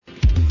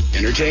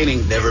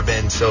Entertaining. Never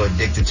been so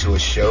addicted to a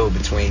show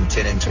between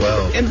 10 and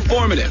 12.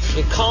 Informative.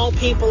 You call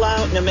people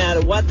out no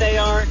matter what they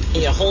are, and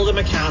you hold them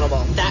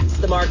accountable. That's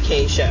the Mark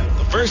Kaye Show.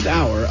 The first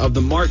hour of the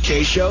Mark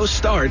Kaye Show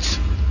starts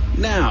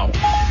now.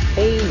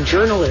 Hey,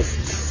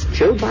 journalists.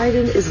 Joe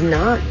Biden is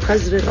not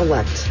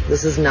president-elect.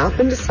 This has not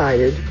been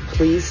decided.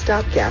 Please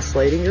stop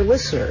gaslighting your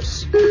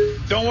listeners.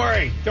 Don't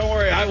worry.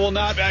 I will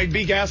not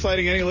be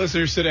gaslighting any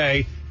listeners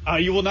today.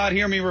 You will not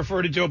hear me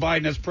refer to Joe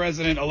Biden as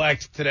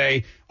president-elect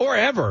today or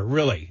ever,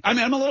 really. I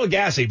mean, I'm a little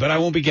gassy, but I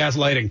won't be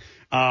gaslighting.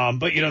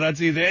 But,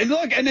 that's either. And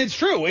look, and it's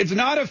true. It's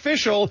not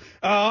official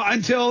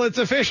until it's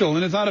official,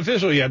 and it's not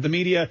official yet. The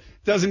media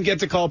doesn't get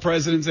to call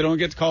presidents. They don't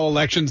get to call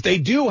elections. They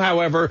do,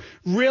 however,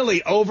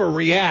 really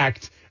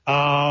overreact.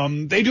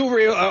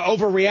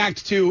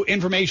 Overreact to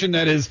information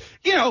that is,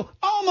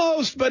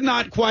 almost, but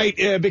not quite,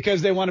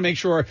 because they want to make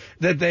sure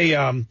that they,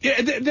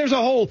 there's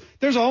a whole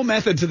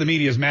method to the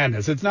media's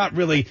madness. It's not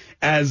really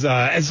as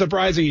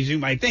surprising as you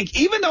might think,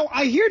 even though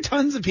I hear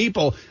tons of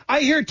people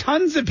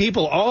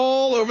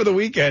all over the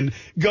weekend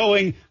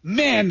going,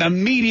 man, the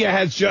media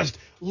has just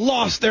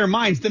lost their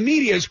minds. The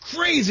media is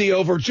crazy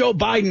over Joe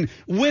Biden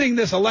winning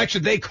this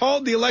election. They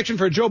called the election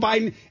for Joe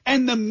Biden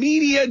and the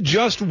media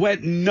just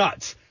went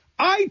nuts.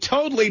 I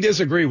totally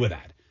disagree with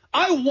that.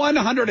 I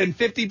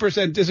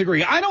 150%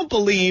 disagree. I don't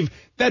believe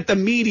that the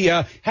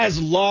media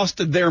has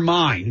lost their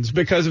minds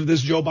because of this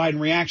Joe Biden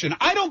reaction.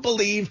 I don't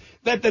believe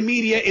that the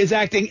media is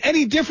acting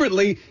any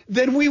differently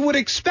than we would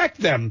expect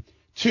them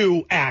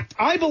to act.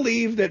 I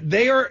believe that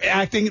they are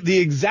acting the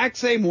exact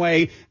same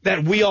way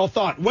that we all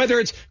thought, whether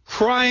it's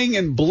crying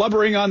and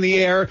blubbering on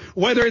the air,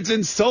 whether it's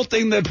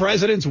insulting the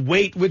president's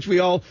weight, which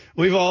we've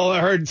all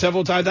heard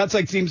several times. That's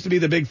seems to be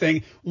the big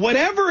thing.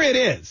 Whatever it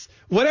is,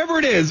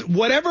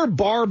 whatever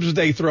barbs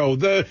they throw,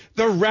 the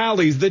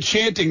rallies, the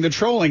chanting, the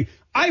trolling,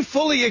 I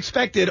fully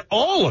expected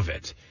all of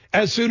it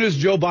as soon as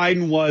Joe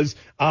Biden was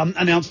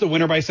announced the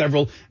winner by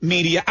several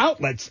media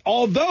outlets.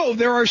 Although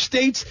there are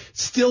states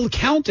still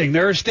counting.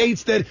 There are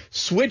states that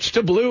switch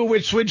to blue,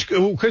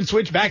 who could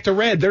switch back to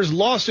red. There's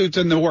lawsuits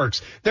in the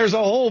works. There's a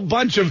whole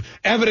bunch of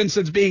evidence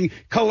that's being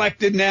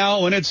collected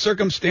now, and it's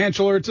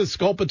circumstantial or it's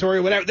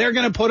exculpatory, whatever. They're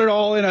going to put it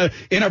all in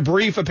a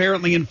brief,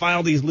 apparently, and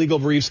file these legal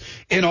briefs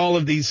in all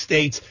of these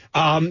states,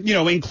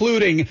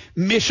 including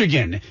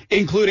Michigan,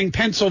 including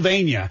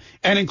Pennsylvania,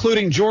 and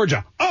including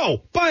Georgia.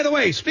 Oh, by the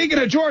way, speaking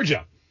of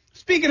Georgia,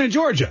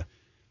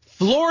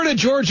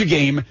 Florida-Georgia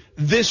game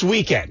this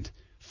weekend.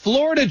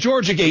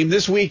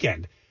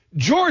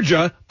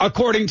 Georgia,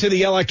 according to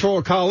the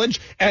Electoral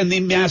College and the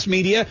mass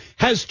media,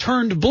 has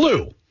turned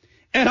blue.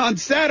 And on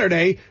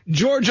Saturday,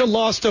 Georgia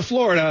lost to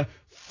Florida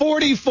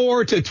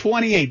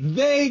 44-28.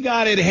 They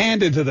got it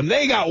handed to them.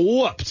 They got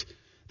whooped.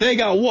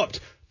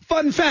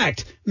 Fun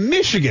fact,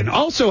 Michigan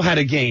also had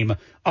a game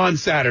on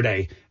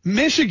Saturday.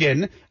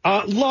 Michigan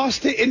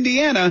lost to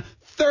Indiana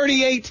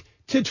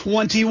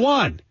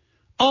 38-21.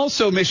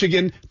 Also,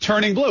 Michigan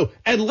turning blue.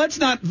 And let's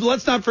not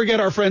forget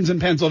our friends in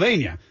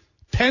Pennsylvania.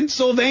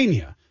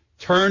 Pennsylvania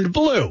turned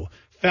blue.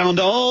 Found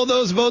all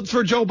those votes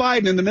for Joe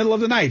Biden in the middle of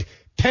the night.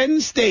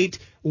 Penn State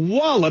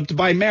walloped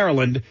by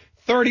Maryland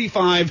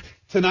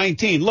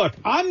 35-19. Look,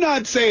 I'm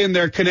not saying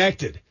they're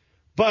connected,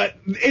 but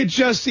it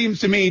just seems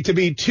to me to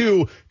be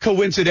too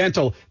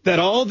coincidental that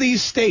all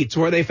these states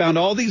where they found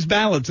all these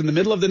ballots in the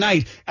middle of the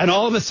night and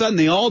all of a sudden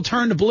they all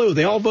turned blue.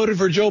 They all voted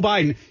for Joe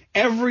Biden.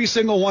 Every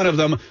single one of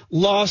them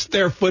lost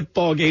their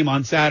football game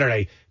on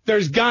Saturday.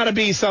 There's got to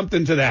be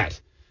something to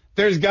that.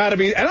 There's got to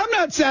be. And I'm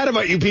not sad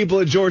about you people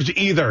in Georgia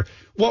either.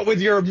 What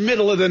with your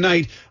middle of the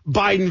night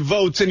Biden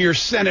votes and your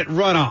Senate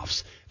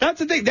runoffs. That's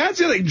the thing.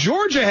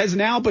 Georgia has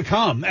now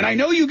become, and I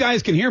know you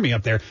guys can hear me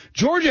up there,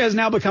 Georgia has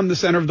now become the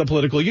center of the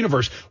political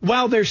universe.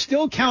 While they're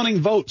still counting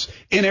votes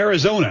in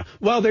Arizona,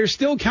 while they're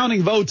still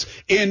counting votes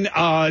in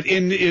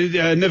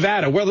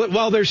Nevada,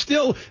 while they're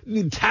still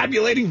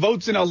tabulating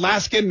votes in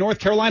Alaska and North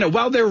Carolina,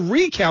 while they're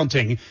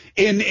recounting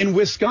in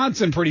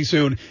Wisconsin pretty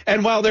soon,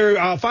 and while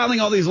they're filing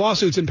all these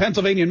lawsuits in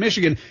Pennsylvania and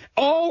Michigan,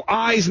 all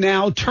eyes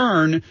now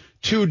turn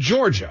to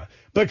Georgia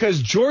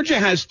because Georgia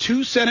has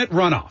 2 Senate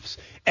runoffs.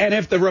 And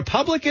if the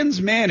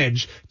Republicans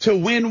manage to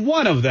win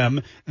one of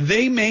them,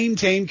 they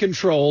maintain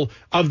control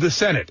of the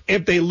Senate.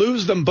 If they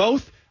lose them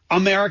both,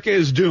 America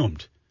is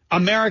doomed.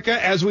 America,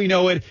 as we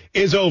know it,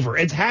 is over.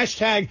 It's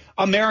hashtag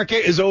America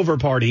is over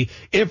party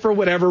if, for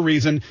whatever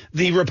reason,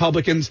 the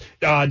Republicans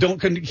don't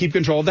keep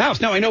control of the House.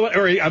 Now, I know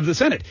of the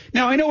Senate.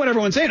 Now, I know what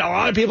everyone's saying. A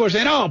lot of people are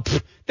saying,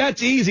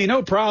 that's easy.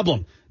 No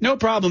problem.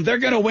 They're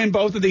going to win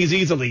both of these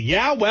easily.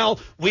 Yeah, well,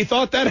 we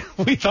thought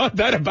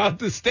that about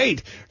the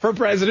state for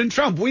President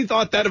Trump. We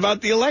thought that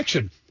about the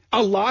election.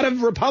 A lot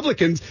of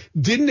Republicans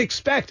didn't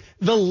expect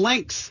the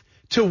lengths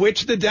to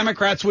which the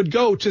Democrats would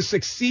go to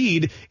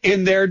succeed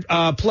in their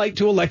plight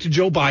to elect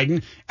Joe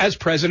Biden as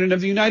president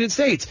of the United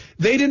States.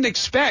 They didn't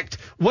expect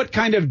what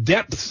kind of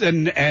depths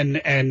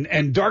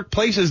and dark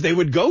places they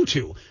would go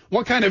to,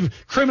 what kind of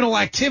criminal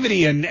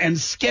activity and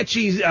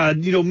sketchy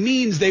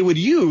means they would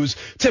use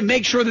to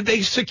make sure that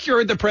they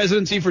secured the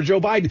presidency for Joe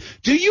Biden.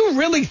 Do you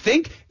really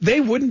think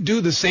they wouldn't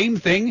do the same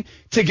thing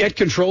to get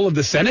control of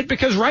the Senate?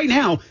 Because right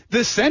now,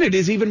 the Senate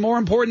is even more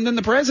important than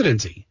the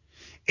presidency.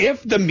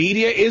 If the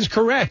media is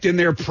correct in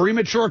their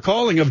premature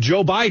calling of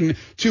Joe Biden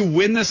to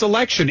win this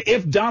election,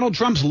 if Donald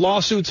Trump's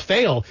lawsuits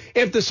fail,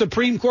 if the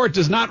Supreme Court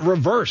does not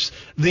reverse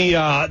the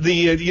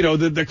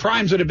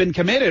crimes that have been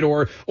committed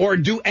or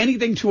do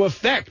anything to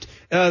affect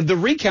the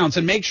recounts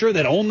and make sure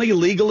that only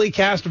legally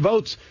cast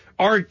votes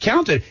are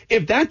counted,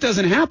 if that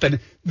doesn't happen,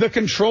 the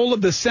control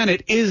of the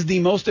Senate is the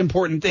most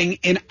important thing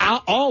in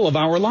all of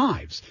our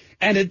lives.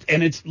 And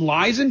it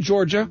lies in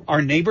Georgia,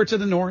 our neighbor to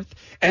the north,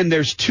 and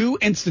there's two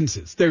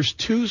instances. There's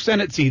two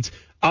Senate seats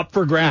up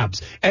for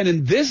grabs. And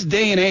in this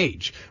day and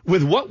age,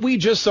 with what we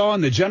just saw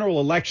in the general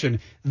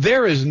election,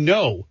 there is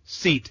no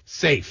seat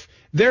safe.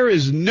 There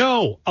is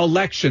no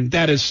election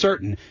that is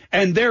certain,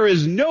 and there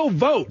is no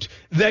vote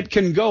that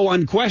can go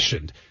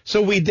unquestioned.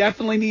 So we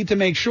definitely need to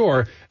make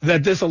sure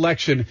that this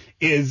election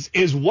is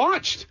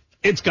watched.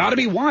 It's got to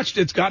be watched.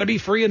 It's got to be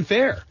free and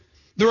fair.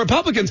 The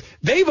Republicans,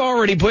 they've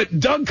already put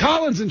Doug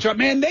Collins in charge.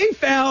 Man, they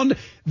found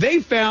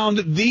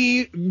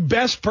the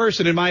best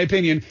person, in my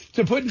opinion,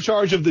 to put in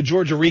charge of the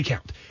Georgia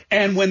recount.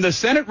 And when the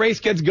Senate race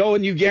gets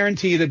going, you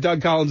guarantee that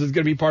Doug Collins is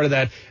going to be part of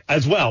that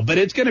as well. But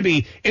it's going to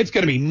be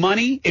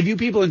money. If you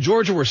people in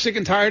Georgia were sick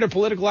and tired of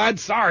political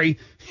ads, sorry,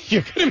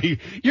 you're going to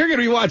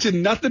be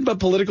watching nothing but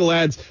political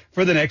ads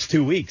for the next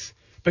 2 weeks.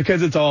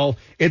 Because it's all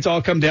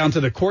come down to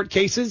the court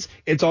cases,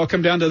 it's all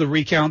come down to the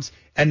recounts,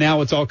 and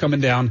now it's all coming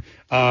down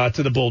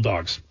to the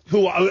Bulldogs.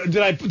 Who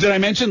did I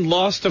mention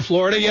lost to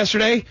Florida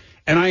yesterday?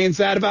 And I ain't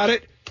sad about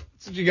it.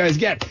 That's what you guys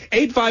get.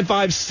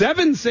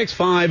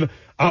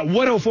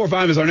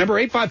 855-765-1045 is our number.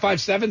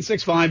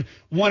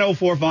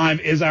 855-765-1045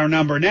 is our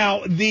number.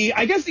 Now,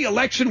 I guess the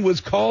election was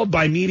called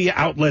by media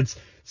outlets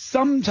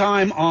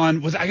sometime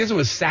on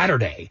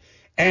Saturday.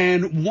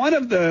 And one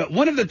of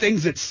the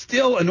things that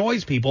still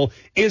annoys people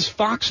is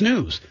Fox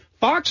News.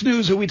 Fox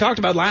News, who we talked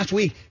about last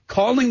week,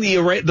 calling the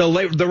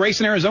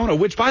race in Arizona,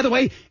 which, by the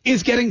way,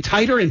 is getting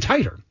tighter and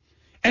tighter.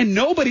 And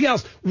nobody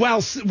else,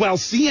 while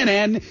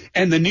CNN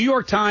and the New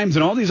York Times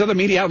and all these other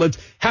media outlets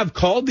have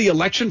called the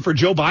election for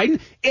Joe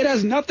Biden, it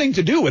has nothing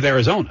to do with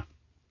Arizona.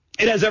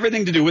 It has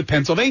everything to do with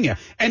Pennsylvania.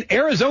 And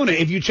Arizona,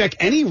 if you check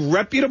any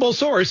reputable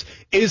source,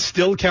 is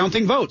still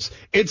counting votes.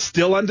 It's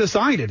still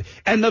undecided.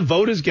 And the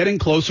vote is getting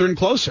closer and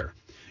closer.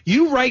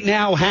 You right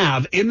now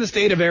have, in the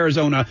state of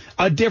Arizona,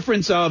 a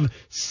difference of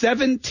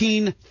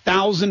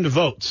 17,000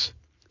 votes.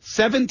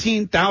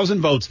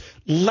 17,000 votes.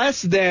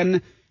 Less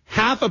than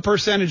half a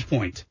percentage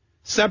point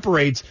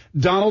separates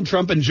Donald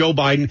Trump and Joe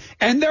Biden.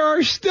 And there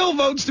are still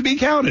votes to be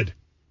counted.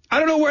 I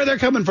don't know where they're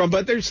coming from,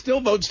 but there's still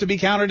votes to be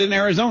counted in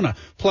Arizona.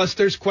 Plus,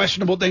 there's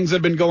questionable things that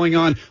have been going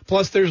on.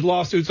 Plus, there's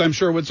lawsuits, I'm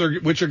sure, which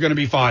are going to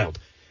be filed.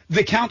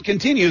 The count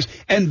continues,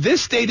 and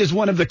this state is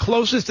one of the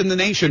closest in the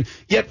nation,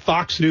 yet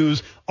Fox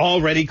News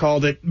already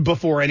called it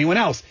before anyone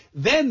else.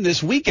 Then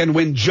this weekend,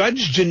 when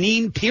Judge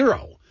Jeanine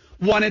Pirro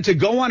wanted to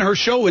go on her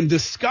show and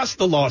discuss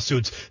the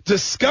lawsuits,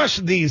 discuss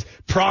these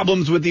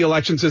problems with the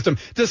election system,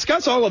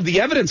 discuss all of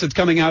the evidence that's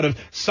coming out of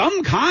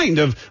some kind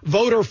of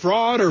voter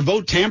fraud or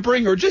vote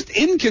tampering or just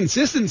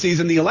inconsistencies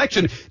in the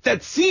election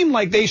that seem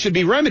like they should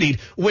be remedied.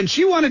 When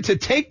she wanted to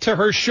take to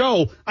her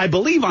show, I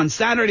believe on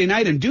Saturday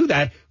night and do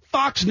that,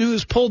 Fox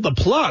News pulled the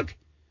plug.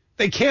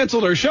 They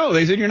canceled her show.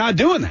 They said, you're not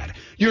doing that.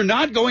 You're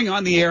not going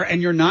on the air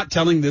and you're not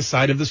telling this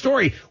side of the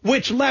story,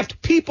 which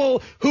left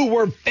people who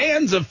were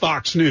fans of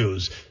Fox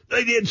News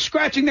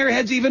scratching their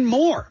heads even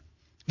more.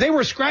 They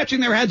were scratching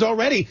their heads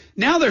already.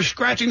 Now they're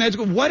scratching their heads.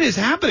 What is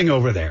happening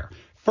over there?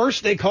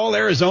 First, they call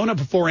Arizona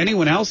before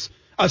anyone else,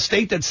 a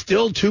state that's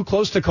still too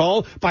close to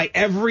call by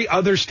every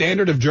other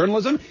standard of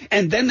journalism.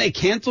 And then they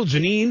cancel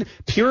Jeanine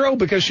Pirro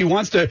because she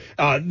wants to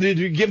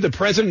give the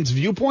president's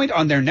viewpoint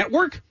on their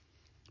network.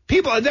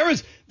 People, there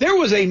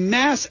was a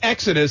mass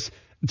exodus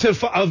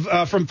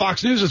from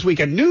Fox News this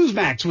weekend.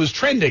 Newsmax was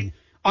trending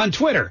on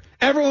Twitter.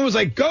 Everyone was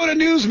like, go to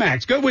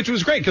Newsmax, which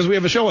was great because we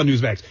have a show on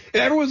Newsmax.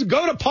 Everyone's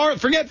go to Parler,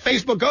 forget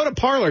Facebook, go to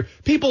Parler.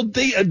 People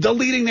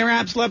deleting their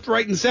apps left,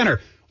 right, and center.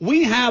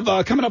 We have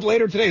coming up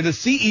later today the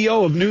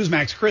CEO of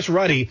Newsmax, Chris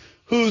Ruddy,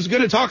 who's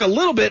going to talk a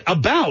little bit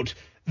about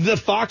the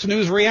Fox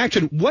News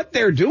reaction, what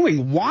they're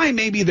doing, why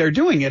maybe they're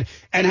doing it,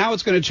 and how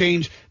it's going to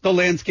change the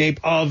landscape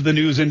of the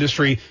news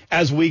industry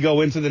as we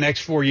go into the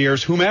next 4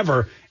 years,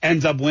 whomever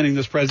ends up winning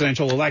this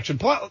presidential election.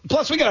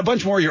 Plus, we got a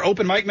bunch more of your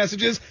open mic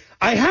messages.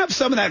 I have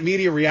some of that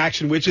media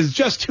reaction, which is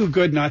just too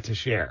good not to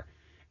share.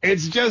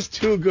 It's just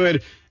too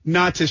good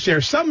not to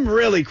share. Some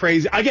really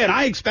crazy. Again,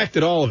 I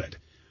expected all of it,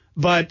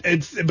 but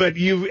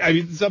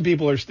some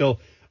people are still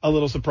a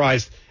little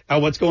surprised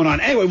at what's going on.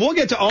 Anyway, we'll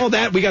get to all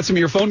that. We got some of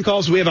your phone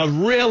calls. We got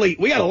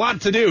a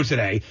lot to do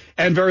today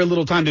and very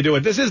little time to do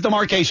it. This is the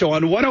Mark Kaye Show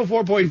on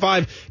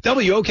 104.5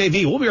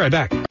 WOKV. We'll be right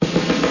back.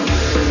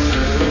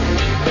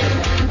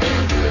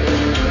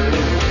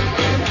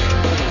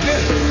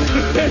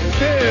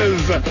 This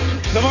is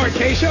the Mark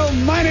Kaye Show.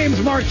 My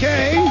name's Mark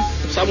Kaye.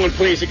 Someone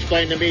please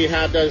explain to me,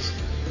 how does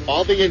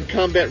all the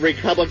incumbent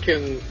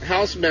Republican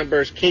House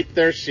members keep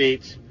their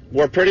seats?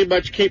 We're pretty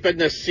much keeping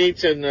the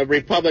seats in the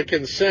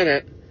Republican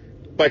Senate,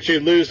 but you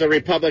lose the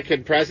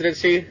Republican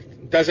presidency?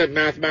 Doesn't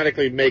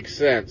mathematically make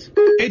sense.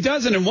 It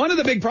doesn't. And one of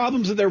the big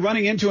problems that they're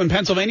running into in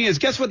Pennsylvania is,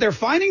 guess what? They're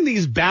finding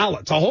these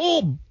ballots, a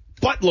whole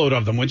buttload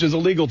of them, which is a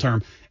legal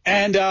term.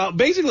 And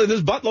basically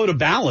this buttload of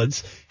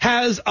ballots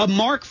has a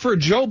mark for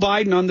Joe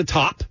Biden on the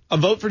top, a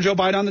vote for Joe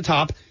Biden on the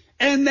top,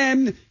 and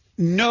then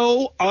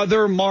no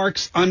other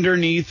marks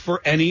underneath for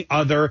any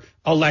other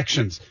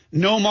elections.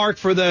 No mark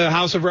for the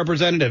House of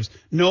Representatives.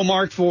 No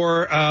mark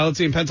for,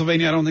 in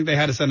Pennsylvania, I don't think they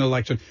had a Senate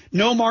election.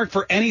 No mark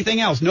for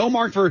anything else. No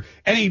mark for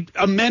any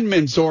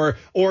amendments or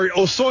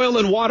soil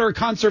and water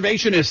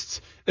conservationists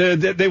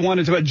that they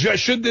wanted to.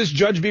 Should this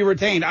judge be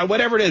retained?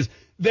 Whatever it is.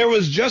 There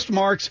was just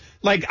marks,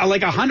 like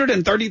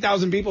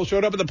 130,000 people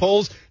showed up at the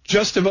polls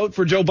just to vote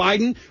for Joe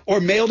Biden, or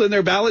mailed in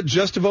their ballot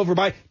just to vote for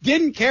Biden.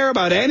 Didn't care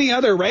about any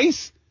other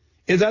race.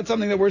 Is that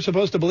something that we're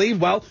supposed to believe?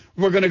 Well,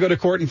 we're going to go to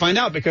court and find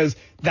out, because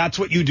that's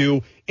what you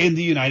do in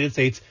the United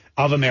States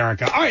of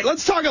America. All right,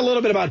 let's talk a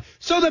little bit about,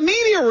 so the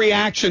media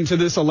reaction to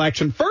this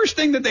election. First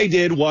thing that they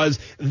did was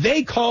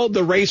they called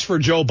the race for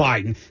Joe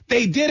Biden.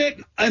 They did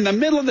it in the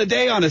middle of the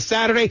day on a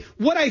Saturday.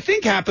 What I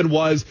think happened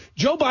was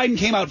Joe Biden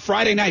came out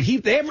Friday night.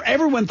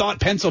 Everyone thought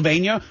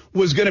Pennsylvania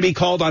was going to be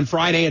called on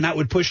Friday, and that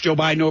would push Joe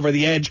Biden over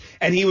the edge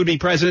and he would be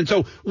president.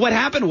 So what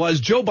happened was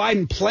Joe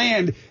Biden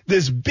planned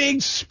this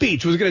big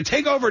speech, was going to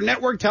take over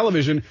network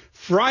television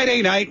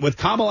Friday night with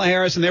Kamala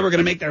Harris, and they were going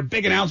to make their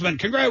big announcement.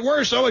 Congrats,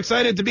 we're so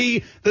excited to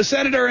be the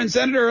senator and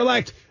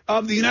senator-elect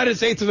of the United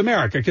States of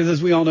America, because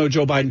as we all know,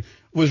 Joe Biden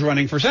was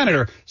running for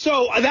senator.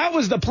 So that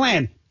was the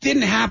plan.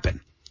 Didn't happen.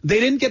 They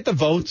didn't get the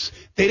votes.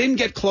 They didn't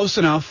get close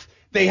enough.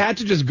 They had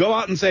to just go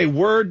out and say,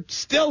 we're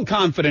still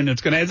confident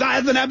it's going to. It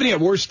hasn't happened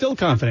yet. We're still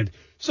confident.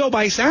 So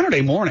by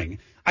Saturday morning,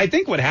 I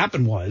think what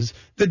happened was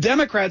the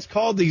Democrats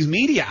called these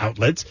media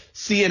outlets,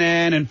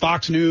 CNN and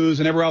Fox News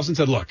and everywhere else, and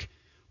said, look,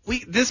 we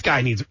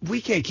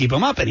can't keep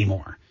him up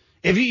anymore.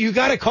 If you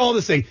got to call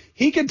this thing,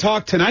 he can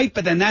talk tonight,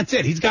 but then that's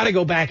it. He's got to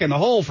go back in the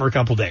hole for a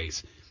couple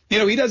days. You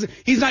know,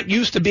 he's not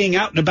used to being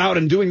out and about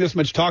and doing this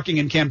much talking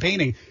and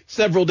campaigning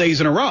several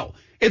days in a row.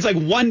 It's like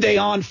 1 day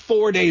on,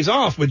 4 days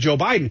off with Joe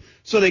Biden.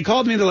 So they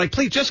called me and they're like,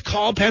 please just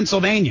call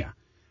Pennsylvania.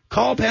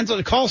 Call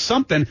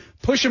something,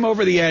 push him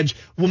over the edge.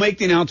 We'll make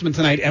the announcement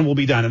tonight and we'll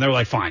be done. And they're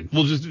like, fine,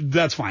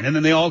 that's fine. And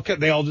then they all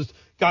just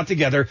got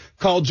together,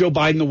 called Joe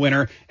Biden the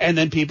winner, and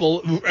then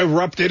people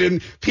erupted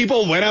and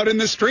people went out in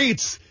the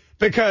streets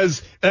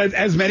because,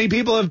 as many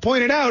people have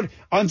pointed out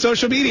on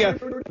social media,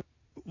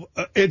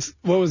 as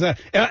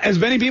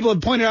many people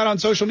have pointed out on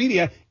social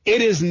media,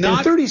 it is not.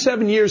 In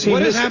 37 years,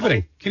 what is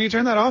happening? Can you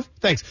turn that off?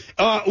 Thanks.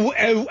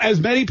 As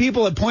many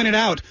people have pointed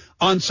out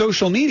on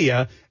social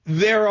media,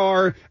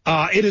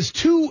 it is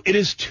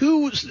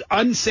too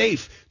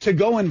unsafe to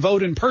go and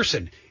vote in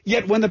person.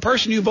 Yet when the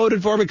person you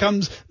voted for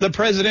becomes the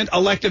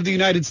president-elect of the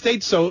United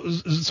States,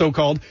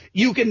 so-called,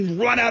 you can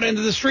run out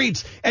into the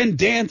streets and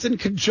dance and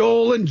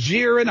cajole and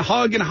jeer and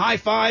hug and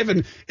high-five,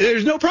 and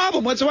there's no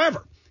problem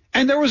whatsoever.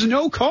 And there was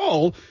no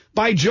call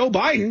by Joe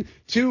Biden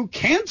to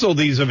cancel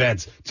these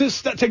events,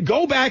 to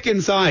go back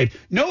inside.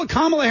 No,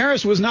 Kamala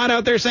Harris was not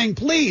out there saying,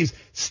 please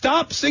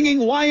stop singing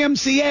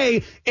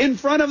YMCA in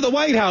front of the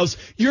White House.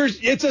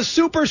 It's a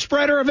super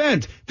spreader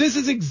event. This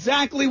is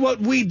exactly what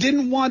we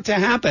didn't want to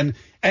happen.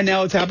 And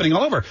now it's happening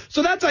all over.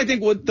 So that's, I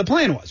think, what the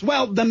plan was.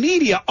 Well, the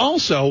media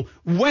also,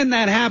 when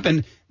that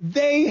happened,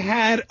 they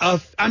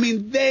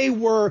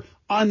were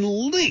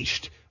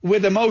unleashed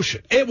with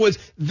emotion.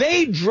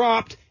 They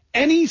dropped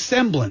any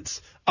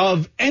semblance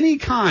of any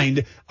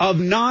kind of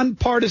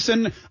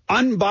nonpartisan,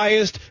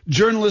 unbiased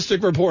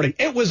journalistic reporting.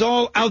 It was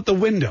all out the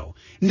window.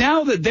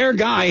 Now that their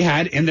guy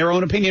had, in their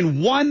own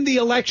opinion, won the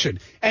election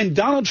and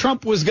Donald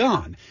Trump was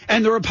gone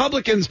and the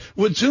Republicans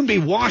would soon be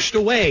washed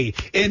away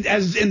and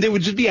there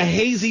would just be a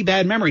hazy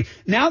bad memory.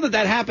 Now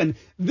that happened,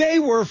 they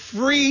were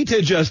free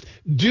to just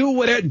do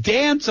whatever,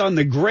 dance on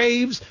the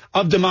graves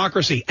of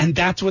democracy. And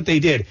that's what they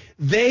did.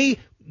 They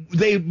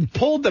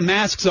pulled the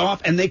masks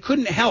off and they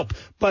couldn't help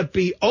but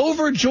be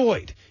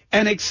overjoyed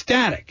and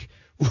ecstatic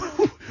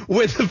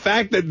with the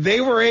fact that they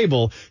were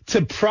able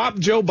to prop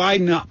Joe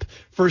Biden up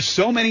for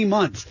so many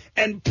months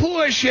and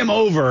push him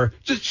over,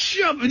 just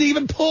shove and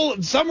even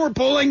pull. Some were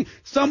pulling,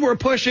 some were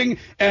pushing,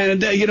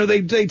 and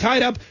they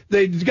tied up.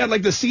 They got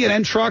like the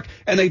CNN truck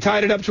and they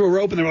tied it up to a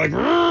rope and they were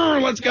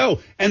like, let's go.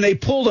 And they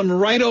pulled him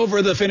right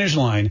over the finish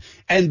line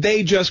and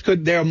they just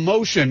could, their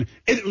emotion,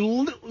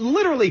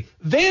 literally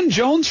Van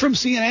Jones from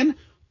CNN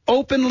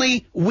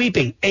openly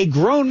weeping, a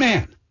grown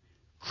man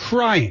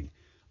crying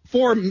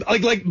for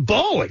like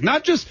bawling,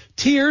 not just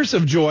tears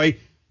of joy,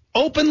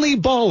 openly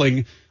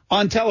bawling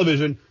on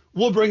television.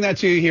 We'll bring that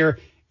to you here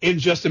in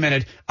just a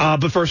minute.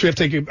 But first, we have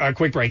to take a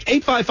quick break.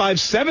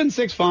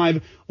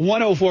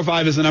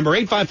 855-765-1045 is the number.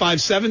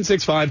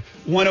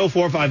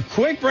 855-765-1045.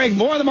 Quick break.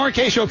 More of the Mark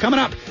Kaye Show coming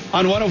up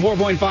on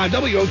 104.5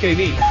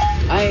 WOKV.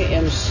 I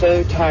am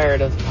so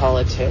tired of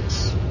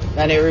politics.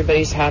 Not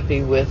everybody's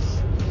happy with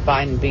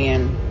Biden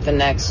being the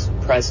next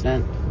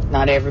president.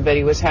 Not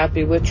everybody was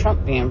happy with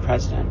Trump being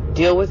president.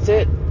 Deal with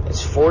it.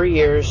 It's 4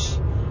 years.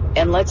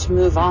 And let's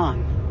move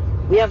on.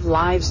 We have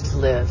lives to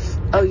live.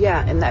 Oh,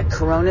 yeah, and that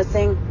corona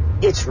thing,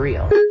 it's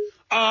real.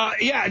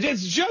 Yeah,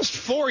 it's just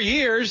 4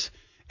 years.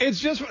 It's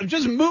just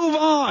move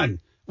on.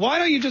 Why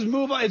don't you just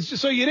move on? It's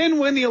just so you didn't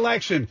win the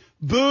election.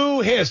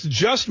 Boo, hiss,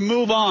 just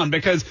move on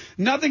because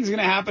nothing's going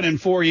to happen in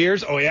 4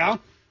 years. Oh, yeah?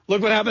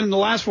 Look what happened in the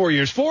last 4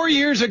 years. 4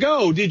 years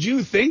ago, did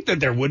you think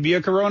that there would be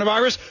a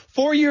coronavirus?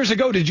 4 years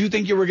ago, did you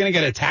think you were going to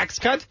get a tax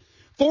cut?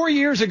 4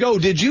 years ago,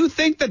 did you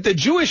think that the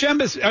Jewish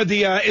embassy,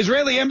 the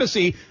Israeli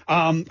embassy,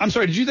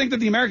 did you think that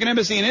the American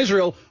embassy in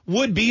Israel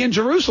would be in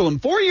Jerusalem?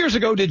 4 years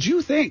ago, did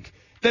you think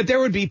that there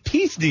would be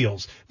peace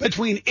deals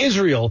between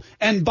Israel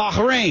and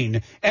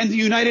Bahrain and the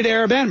United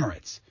Arab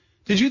Emirates?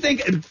 Did you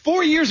think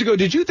 4 years ago,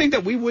 did you think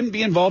that we wouldn't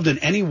be involved in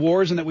any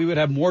wars and that we would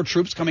have more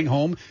troops coming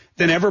home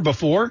than ever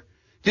before?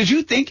 Did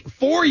you think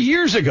 4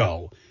 years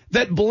ago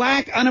that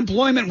black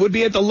unemployment would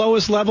be at the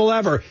lowest level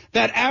ever,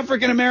 that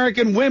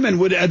African-American women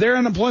their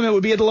unemployment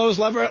would be at the lowest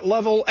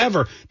level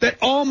ever, that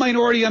all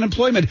minority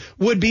unemployment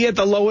would be at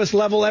the lowest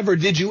level ever?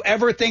 Did you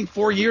ever think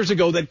 4 years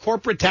ago that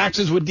corporate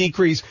taxes would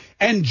decrease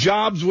and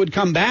jobs would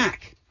come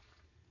back?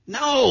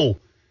 No,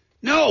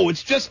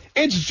 it's just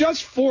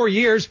 4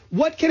 years.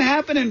 What can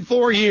happen in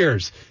 4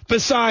 years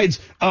besides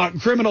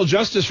criminal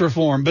justice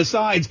reform,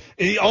 besides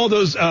all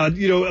those,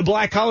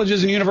 black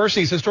colleges and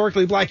universities,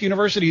 historically black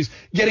universities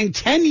getting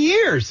 10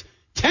 years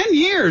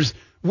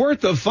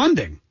worth of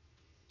funding?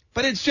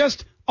 But it's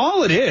just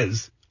all it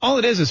is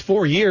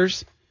 4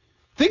 years.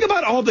 Think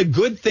about all the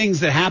good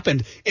things that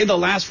happened in the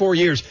last 4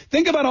 years.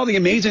 Think about all the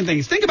amazing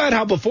things. Think about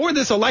how before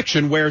this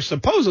election, where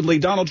supposedly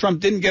Donald Trump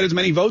didn't get as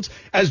many votes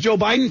as Joe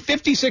Biden,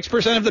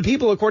 56% of the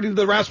people, according to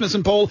the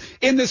Rasmussen poll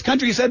in this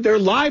country, said their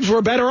lives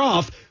were better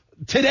off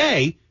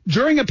today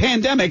during a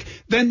pandemic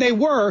than they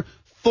were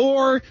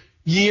 4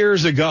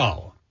 years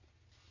ago.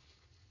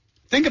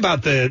 Think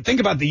about the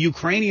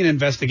Ukrainian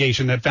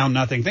investigation that found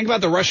nothing. Think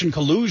about the Russian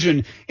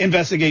collusion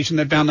investigation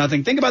that found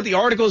nothing. Think about the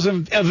articles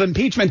of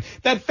impeachment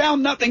that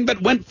found nothing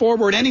but went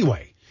forward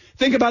anyway.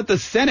 Think about the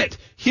Senate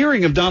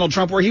hearing of Donald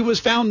Trump where he was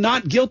found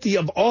not guilty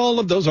of all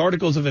of those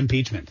articles of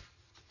impeachment.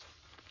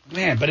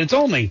 Man, but it's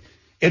only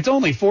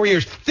 4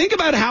 years. Think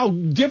about how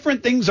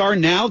different things are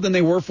now than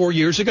they were 4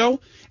 years ago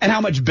and how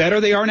much better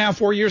they are now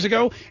 4 years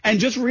ago. And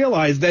just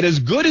realize that as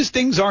good as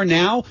things are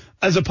now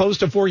as opposed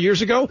to 4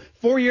 years ago,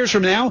 4 years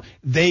from now,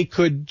 they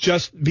could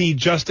just be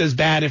just as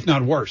bad, if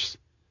not worse.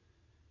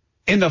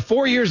 In the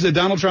 4 years that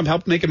Donald Trump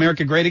helped make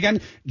America great again,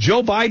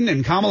 Joe Biden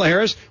and Kamala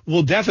Harris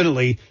will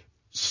definitely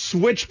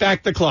switch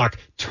back the clock,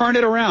 turn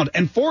it around.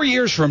 And 4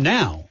 years from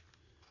now,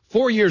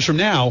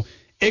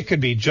 it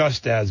could be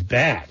just as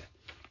bad.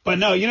 But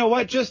no, you know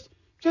what? Just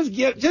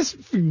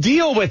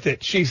deal with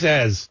it, she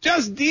says.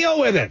 Just deal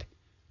with it.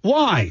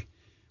 Why?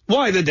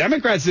 The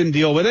Democrats didn't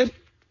deal with it.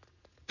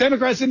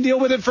 Democrats didn't deal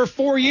with it for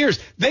 4 years.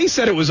 They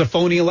said it was a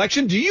phony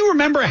election. Do you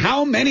remember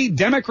how many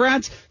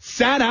Democrats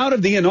sat out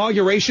of the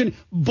inauguration,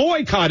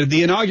 boycotted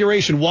the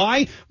inauguration?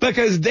 Why?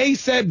 Because they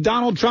said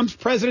Donald Trump's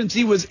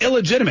presidency was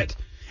illegitimate.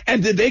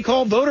 And did they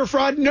call voter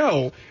fraud?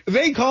 No.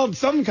 They called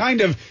some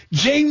kind of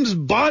James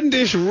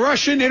Bondish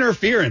Russian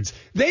interference.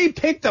 They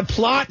picked a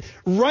plot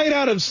right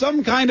out of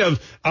some kind of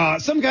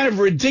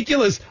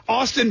ridiculous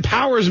Austin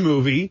Powers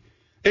movie.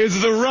 It's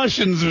the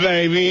Russians,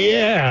 baby,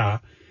 yeah.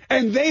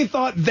 And they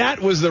thought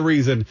that was the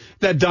reason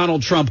that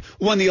Donald Trump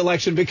won the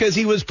election, because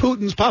he was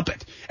Putin's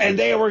puppet. And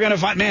they were going to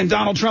find, man,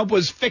 Donald Trump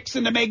was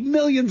fixing to make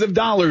millions of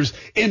dollars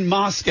in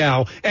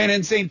Moscow and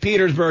in St.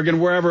 Petersburg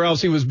and wherever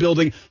else he was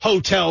building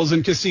hotels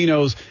and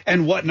casinos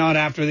and whatnot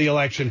after the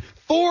election.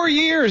 4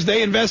 years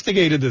they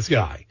investigated this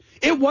guy.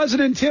 It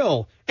wasn't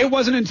until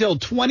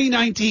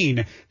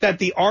 2019 that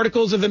the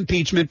articles of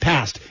impeachment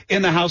passed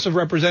in the House of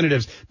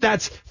Representatives.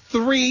 That's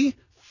 3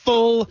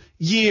 full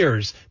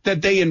years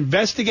that they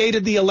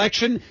investigated the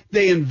election.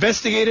 They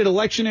investigated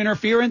election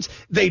interference.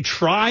 They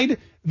tried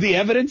the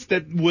evidence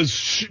that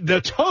was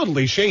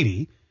totally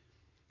shady,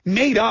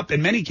 made up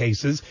in many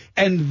cases.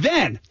 And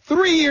then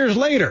 3 years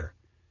later,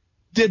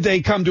 did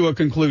they come to a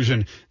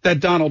conclusion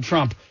that Donald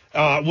Trump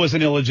was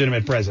an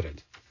illegitimate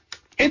president.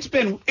 It's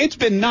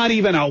been not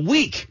even a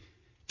week.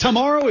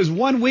 Tomorrow is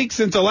 1 week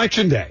since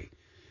Election Day.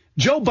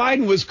 Joe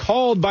Biden was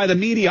called by the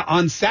media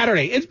on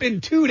Saturday. It's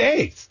been 2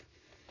 days.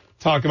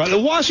 Talk about the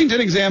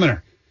Washington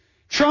Examiner.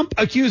 Trump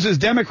accuses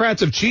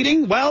Democrats of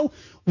cheating. Well,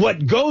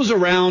 what goes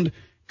around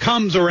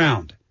comes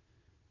around.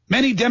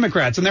 Many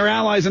Democrats and their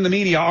allies in the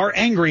media are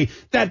angry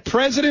that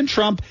President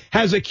Trump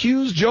has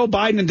accused Joe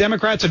Biden and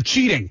Democrats of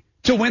cheating.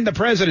 to win the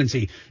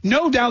presidency.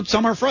 No doubt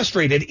some are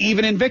frustrated,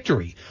 even in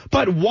victory.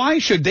 But why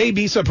should they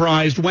be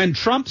surprised when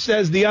Trump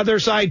says the other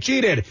side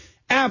cheated?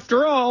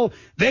 After all,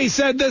 they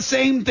said the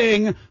same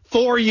thing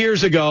 4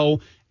 years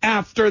ago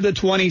after the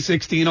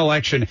 2016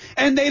 election,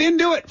 and they didn't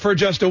do it for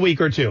just a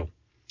week or two.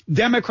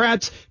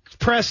 Democrats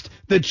pressed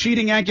the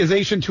cheating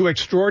accusation to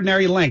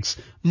extraordinary lengths,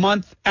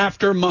 month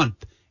after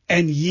month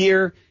and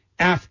year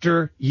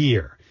after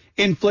year,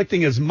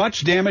 inflicting as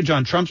much damage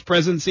on Trump's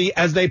presidency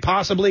as they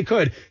possibly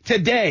could.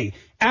 Today,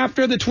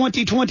 after the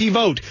 2020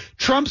 vote,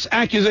 Trump's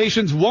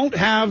accusations won't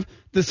have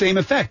the same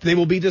effect. They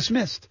will be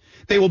dismissed.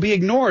 They will be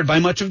ignored by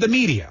much of the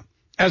media,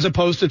 as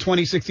opposed to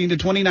 2016 to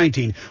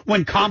 2019,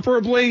 when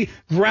comparably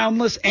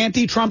groundless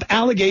anti-Trump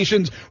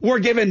allegations were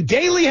given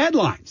daily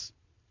headlines.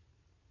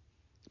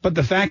 But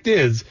the fact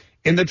is,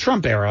 in the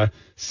Trump era,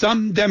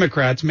 some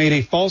Democrats made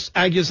a false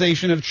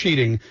accusation of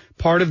cheating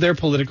part of their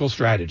political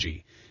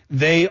strategy.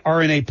 They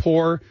are in a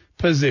poor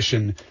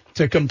position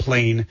to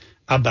complain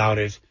about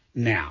it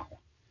now.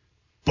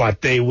 But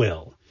they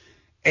will.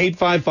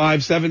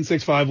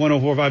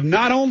 855-765-1045.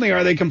 Not only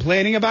are they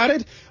complaining about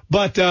it,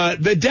 but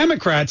the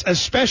Democrats,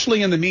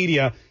 especially in the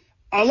media,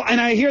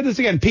 and I hear this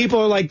again,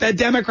 people are like, the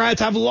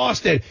Democrats have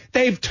lost it.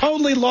 They've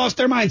totally lost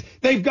their minds.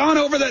 They've gone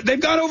over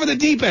the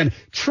deep end.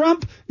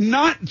 Trump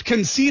not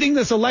conceding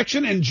this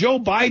election and Joe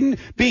Biden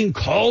being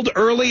called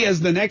early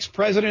as the next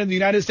president of the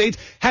United States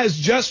has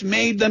just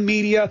made the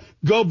media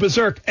go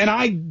berserk. And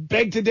I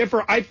beg to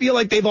differ. I feel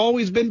like they've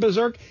always been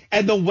berserk,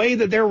 and the way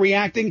that they're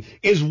reacting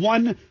is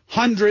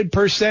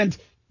 100%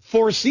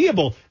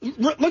 foreseeable.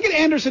 Look at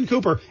Anderson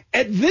Cooper.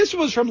 This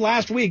was from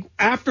last week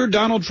after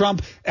Donald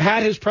Trump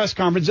had his press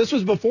conference. This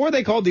was before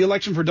they called the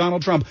election for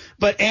Donald Trump.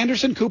 But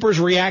Anderson Cooper's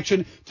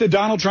reaction to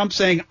Donald Trump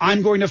saying,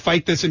 I'm going to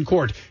fight this in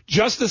court,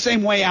 just the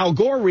same way Al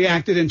Gore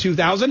reacted in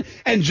 2000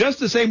 and just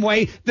the same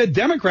way the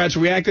Democrats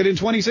reacted in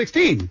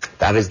 2016.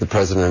 That is the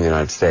president of the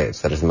United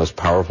States. That is the most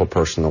powerful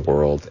person in the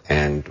world.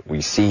 And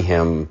we see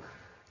him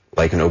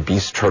like an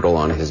obese turtle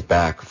on his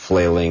back,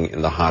 flailing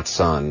in the hot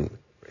sun,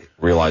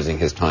 realizing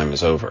his time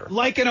is over.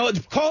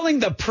 Calling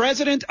the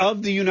president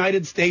of the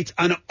United States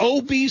an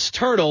obese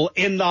turtle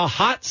in the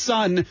hot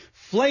sun,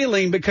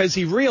 flailing because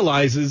he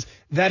realizes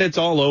that it's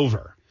all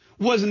over.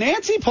 Was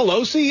Nancy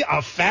Pelosi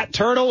a fat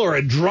turtle or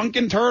a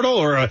drunken turtle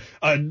or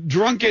a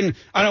drunken,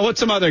 I don't know, what's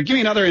some other, give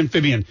me another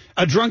amphibian,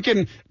 a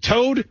drunken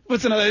toad?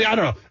 What's another, I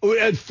don't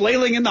know,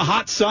 flailing in the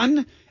hot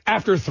sun?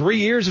 After 3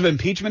 years of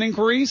impeachment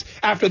inquiries,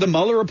 after the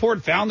Mueller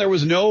report found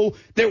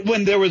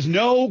when there was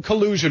no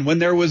collusion, when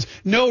there was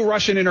no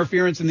Russian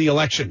interference in the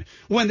election,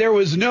 when there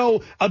was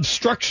no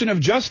obstruction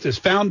of justice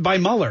found by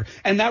Mueller,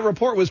 and that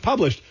report was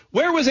published,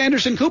 where was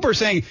Anderson Cooper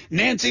saying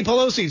Nancy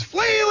Pelosi's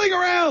flailing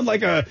around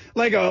like a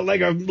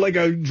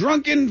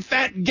drunken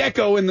fat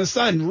gecko in the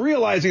sun,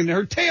 realizing that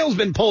her tail's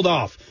been pulled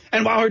off,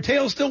 and while her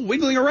tail's still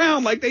wiggling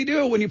around like they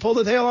do when you pull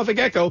the tail off a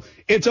gecko,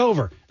 it's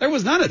over. There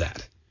was none of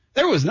that.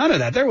 There was none of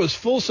that. There was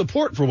full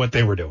support for what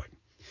they were doing.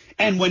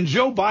 And when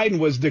Joe Biden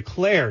was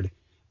declared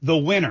the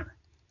winner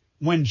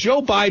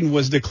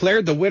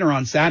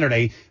on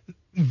Saturday,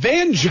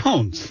 Van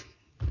Jones,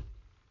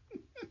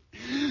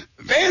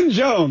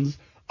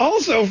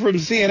 also from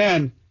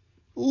CNN,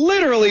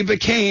 literally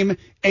became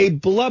a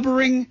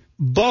blubbering,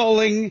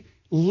 bawling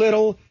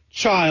little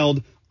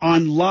child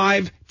on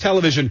live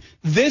television.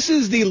 This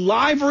is the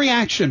live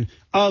reaction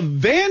of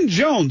Van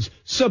Jones,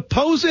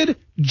 supposed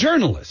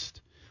journalist,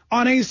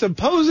 on a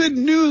supposed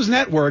news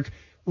network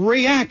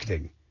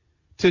reacting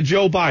to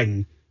Joe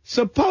Biden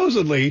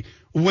supposedly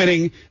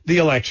winning the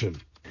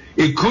election.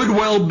 It could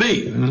well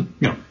be.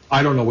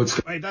 I don't know what's...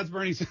 Wait, that's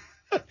Bernie.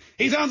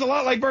 He sounds a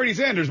lot like Bernie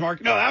Sanders,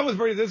 Mark. No, that was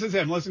Bernie. This is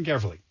him. Listen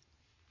carefully.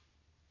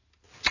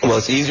 Well,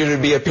 it's easier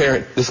to be a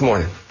parent this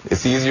morning.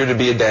 It's easier to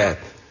be a dad.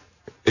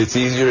 It's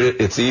easier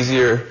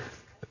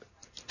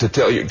to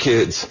tell your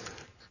kids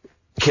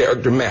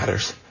character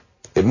matters.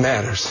 It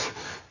matters.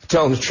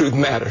 Telling the truth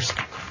matters.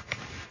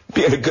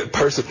 Being a good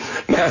person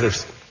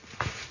matters.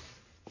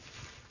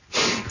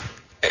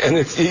 And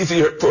it's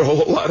easier for a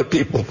whole lot of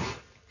people.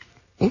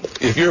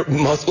 If you're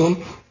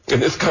Muslim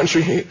in this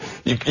country,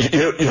 you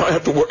don't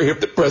have to worry if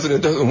the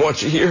president doesn't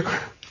want you here.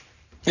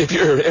 If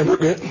you're an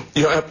immigrant,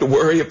 you don't have to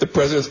worry if the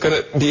president's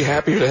going to be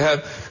happier to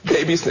have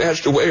babies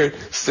snatched away or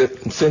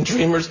send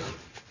dreamers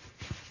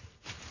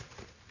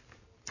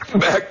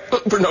back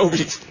for no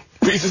reason.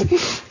 This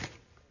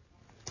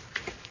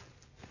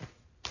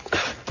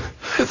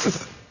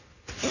is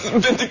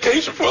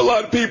vindication for a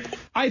lot of people.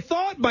 I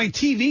thought my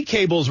TV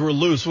cables were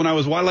loose when I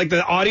was watching, like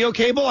the audio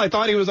cable. I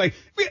thought he was like,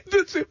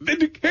 this is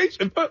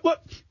vindication.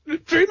 What?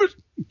 Dreamers,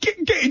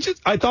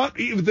 cages. I thought,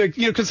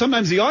 because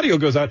sometimes the audio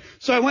goes out.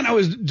 So I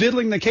was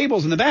diddling the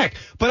cables in the back.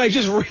 But I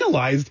just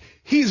realized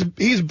he's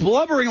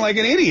blubbering like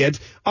an idiot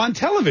on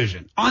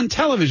television.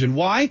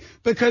 Why?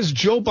 Because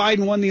Joe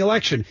Biden won the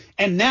election.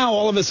 And now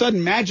all of a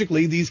sudden,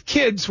 magically, these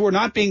kids who are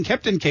not being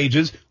kept in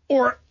cages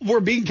or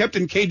were being kept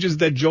in cages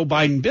that Joe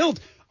Biden built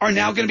are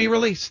now going to be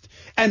released.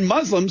 And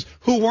Muslims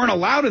who weren't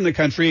allowed in the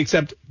country,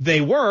 except they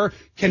were,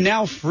 can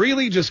now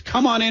freely just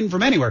come on in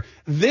from anywhere.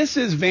 This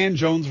is Van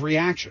Jones'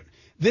 reaction.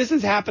 This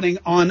is happening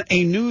on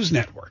a news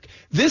network.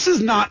 This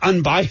is not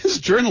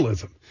unbiased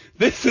journalism.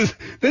 This is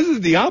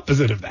the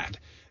opposite of that.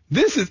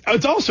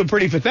 It's also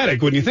pretty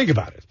pathetic when you think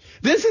about it.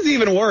 This is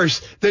even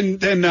worse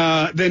than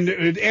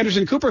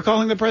Anderson Cooper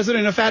calling the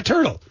president a fat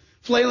turtle,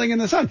 flailing in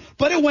the sun.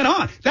 But it went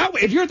on.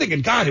 If you're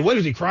thinking, God, what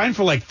is he crying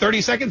for, like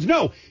 30 seconds?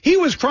 No, he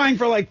was crying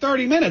for like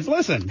 30 minutes.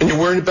 Listen. And you're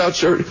worried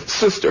about your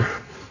sister.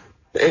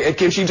 And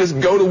can she just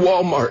go to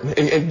Walmart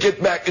and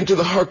get back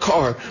into her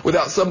car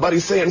without somebody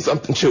saying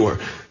something to her?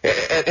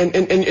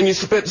 And you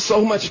spent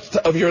so much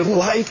of your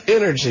life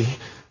energy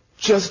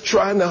just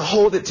trying to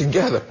hold it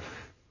together.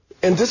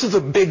 And this is a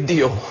big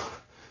deal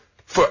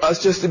for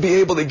us just to be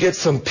able to get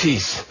some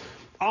peace.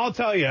 I'll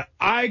tell you,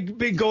 I've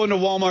been going to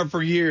Walmart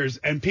for years,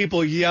 and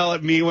people yell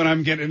at me when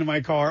I'm getting into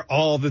my car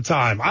all the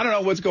time. I don't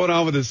know what's going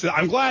on with this.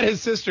 I'm glad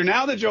his sister,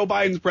 now that Joe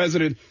Biden's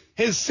president,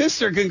 his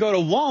sister can go to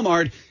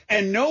Walmart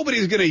and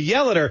nobody's going to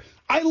yell at her.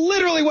 I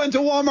literally went to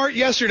Walmart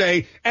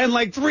yesterday and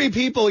like 3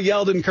 people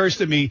yelled and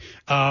cursed at me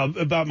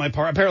about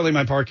apparently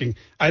my parking.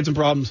 I had some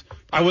problems.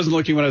 I wasn't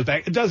looking when I was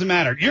back. It doesn't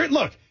matter.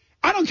 Look,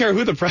 I don't care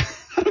who the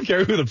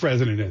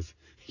president is.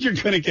 You're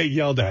going to get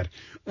yelled at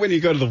when you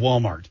go to the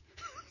Walmart.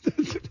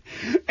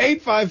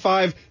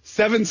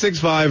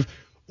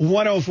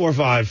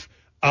 855-765-1045.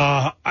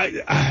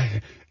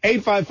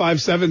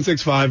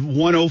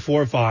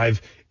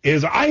 855-765-1045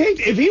 is, I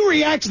hate if he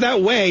reacts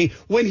that way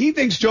when he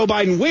thinks Joe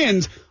Biden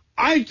wins.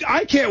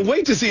 I can't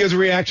wait to see his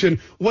reaction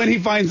when he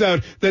finds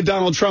out that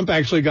Donald Trump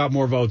actually got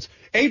more votes.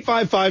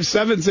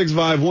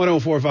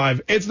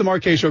 855-765-1045. It's the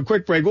Mark Kaye Show.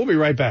 Quick break. We'll be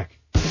right back.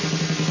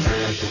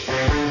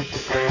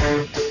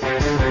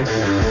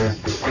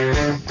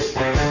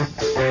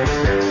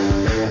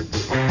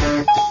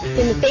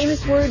 In the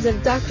famous words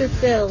of Dr.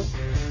 Phil,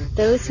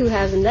 those who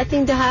have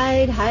nothing to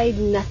hide, hide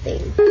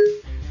nothing.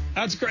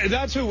 That's great.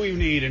 That's who we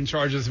need in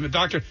charge of this.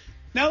 Doctor,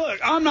 now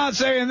look, I'm not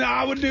saying that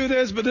I would do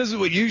this, but this is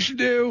what you should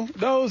do.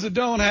 Those that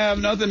don't have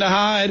nothing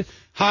to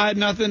hide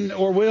nothing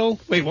or will.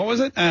 Wait, what was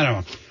it? I don't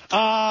know.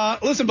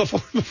 Listen,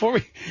 before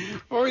we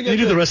get you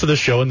do the rest of the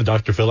show in the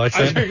Dr. Phil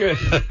accent.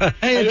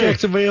 Hey,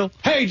 Jacksonville.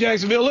 Hey,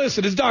 Jacksonville.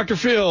 Listen, it's Dr.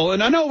 Phil,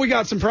 and I know we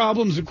got some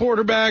problems at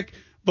quarterback,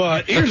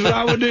 but here's what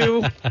I would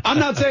do. I'm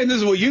not saying this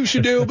is what you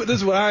should do, but this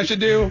is what I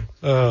should do.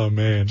 Oh,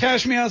 man.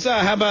 Cash me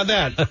outside. How about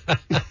that?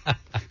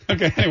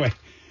 Okay, anyway.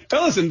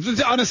 Now listen,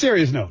 on a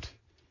serious note,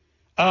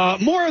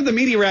 more of the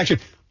media reaction.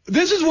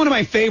 This is one of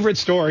my favorite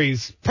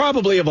stories,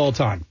 probably of all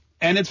time,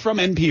 and it's from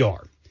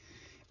NPR.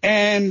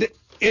 And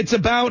it's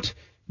about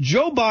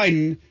Joe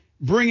Biden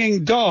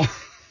bringing dogs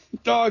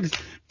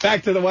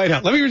back to the White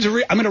House. I'm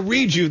going to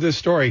read you this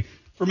story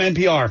from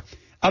NPR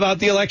about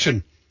the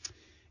election.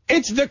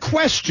 It's the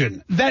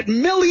question that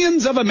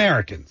millions of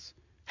Americans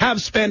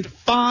have spent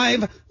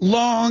 5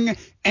 long,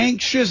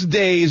 anxious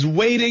days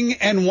waiting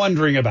and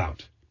wondering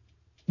about.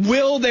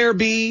 Will there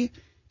be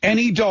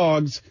any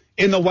dogs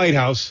in the White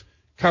House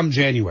come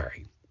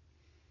January?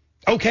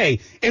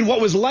 Okay, in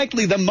what was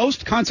likely the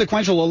most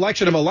consequential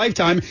election of a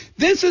lifetime,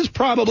 this is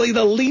probably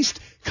the least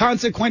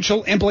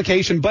consequential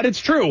implication, but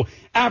it's true.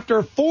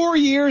 After 4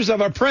 years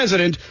of a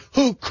president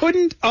who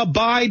couldn't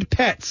abide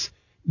pets,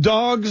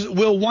 dogs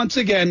will once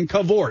again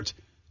cavort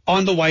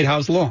on the White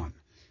House lawn.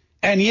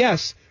 And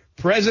yes,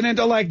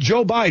 President-elect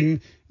Joe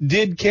Biden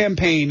did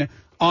campaign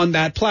on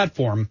that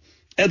platform,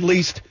 at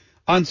least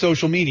on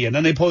social media. And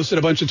then they posted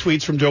a bunch of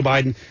tweets from Joe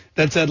Biden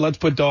that said, let's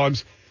put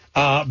dogs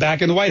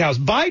back in the White House.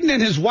 Biden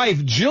and his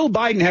wife, Jill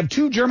Biden, have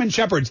 2 German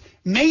Shepherds,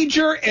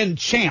 Major and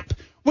Champ,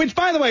 which,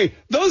 by the way,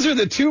 those are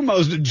the 2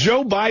 most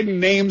Joe Biden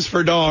names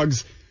for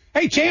dogs.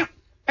 Hey, Champ.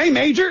 Hey,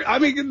 Major. I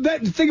mean,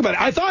 think about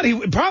it. I thought he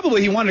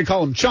wanted to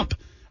call him Chump.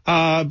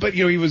 But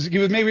he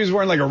was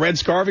wearing like a red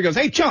scarf. He goes,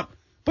 hey, Chump,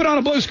 put on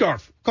a blue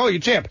scarf. Call you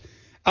Champ.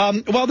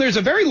 Well, there's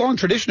a very long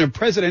tradition of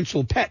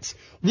presidential pets.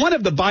 One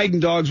of the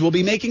Biden dogs will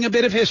be making a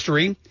bit of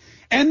history.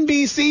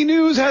 NBC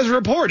News has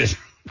reported.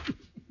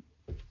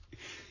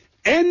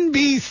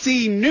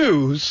 NBC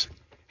News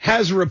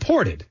has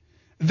reported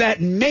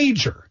that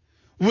Major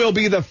will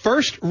be the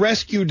first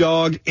rescue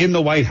dog in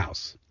the White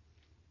House.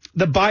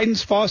 The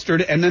Bidens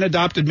fostered and then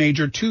adopted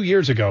Major 2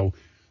 years ago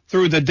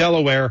through the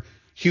Delaware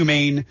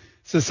Humane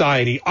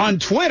Society. On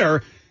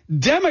Twitter,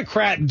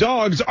 Democrat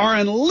dogs are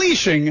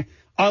unleashing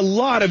a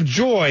lot of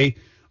joy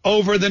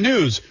over the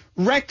news.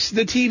 Rex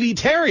the TV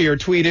Terrier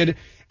tweeted,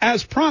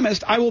 as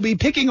promised, I will be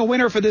picking a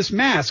winner for this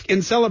mask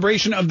in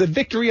celebration of the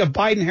victory of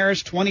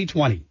Biden-Harris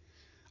 2020.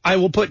 I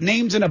will put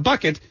names in a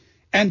bucket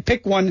and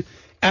pick one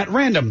at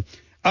random.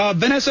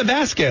 Vanessa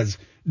Vasquez,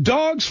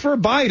 dogs for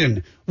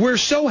Biden. We're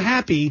so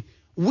happy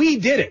we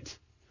did it.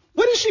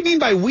 What does she mean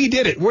by we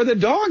did it? Were the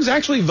dogs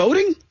actually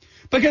voting?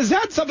 Because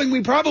that's something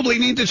we probably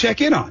need to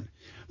check in on.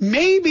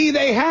 Maybe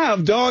they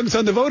have dogs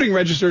on the voting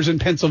registers in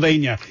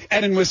Pennsylvania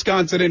and in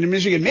Wisconsin and in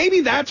Michigan.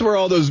 Maybe that's where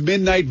all those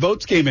midnight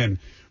votes came in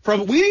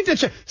from. We need to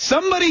check.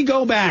 Somebody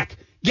go back.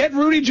 Get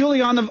Rudy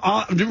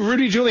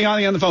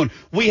Giuliani on the phone.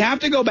 We have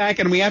to go back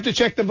and we have to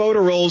check the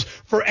voter rolls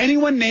for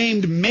anyone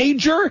named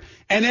Major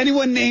and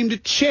anyone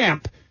named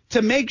Champ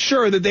to make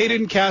sure that they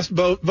didn't cast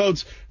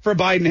votes for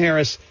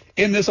Biden-Harris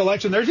in this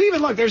election. There's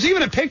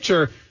even a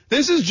picture.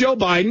 This is Joe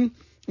Biden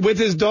with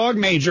his dog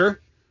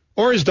Major,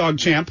 or his dog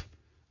Champ.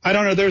 I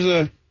don't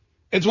know.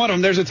 It's one of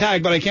them. There's a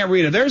tag, but I can't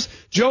read it. There's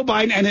Joe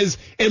Biden, and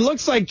it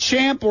looks like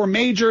Champ or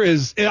Major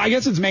I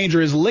guess it's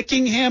Major, is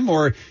licking him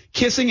or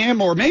kissing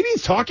him, or maybe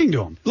he's talking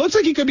to him. It looks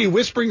like he could be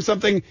whispering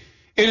something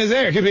in his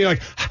ear. It could be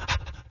like,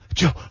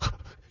 Joe,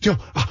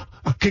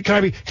 can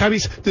I be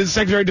the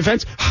Secretary of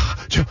Defense?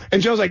 Joe.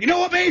 And Joe's like, you know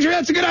what, Major?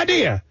 That's a good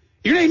idea.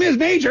 Your name is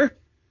Major.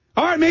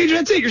 All right, Major,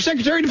 that's it. You're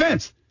Secretary of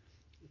Defense.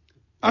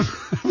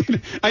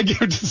 I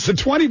give it so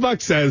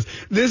 $20 says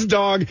this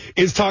dog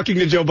is talking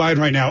to Joe Biden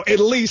right now, at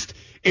least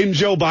in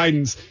Joe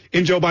Biden's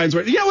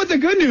way. You know what the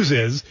good news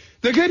is?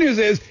 The good news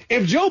is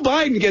if Joe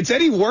Biden gets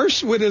any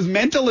worse with his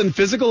mental and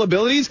physical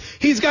abilities,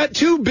 he's got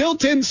two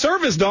built-in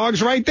service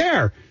dogs right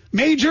there,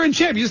 Major and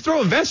Chip. You just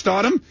throw a vest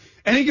on him,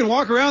 and he can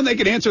walk around. They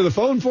can answer the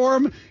phone for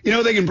him. You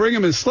know, they can bring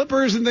him his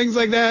slippers and things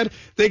like that.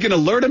 They can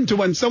alert him to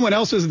when someone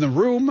else is in the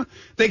room.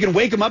 They can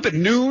wake him up at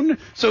noon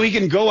so he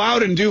can go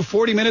out and do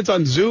 40 minutes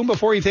on Zoom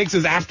before he takes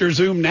his after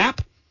Zoom nap.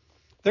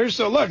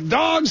 Look,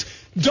 dogs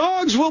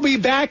will be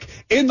back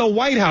in the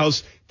White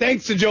House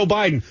thanks to Joe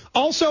Biden.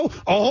 Also,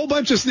 a whole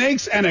bunch of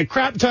snakes and a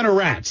crap ton of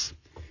rats.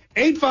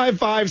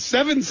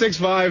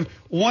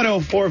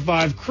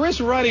 855-765-1045.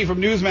 Chris Ruddy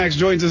from Newsmax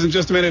joins us in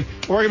just a minute.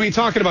 We're going to be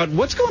talking about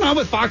what's going on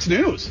with Fox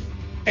News.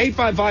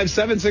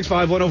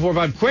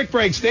 855-765-1045. Quick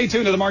break. Stay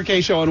tuned to the Mark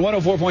Kaye Show on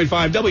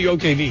 104.5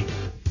 WOKV.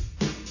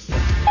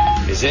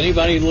 Has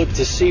anybody looked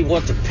to see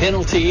what the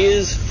penalty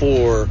is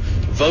for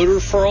voter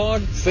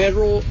fraud,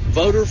 federal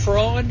voter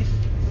fraud?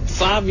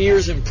 5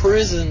 years in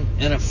prison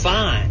and a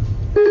fine.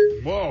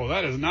 Whoa,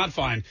 that is not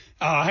fine.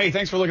 Hey,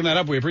 thanks for looking that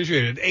up. We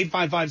appreciate it.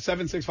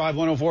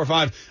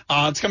 855-765-1045.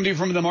 It's coming to you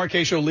from the Mark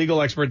Kaye Show legal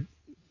expert,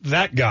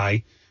 that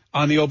guy,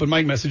 on the open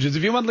mic messages.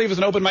 If you want to leave us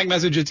an open mic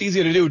message, it's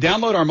easy to do.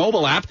 Download our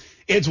mobile app.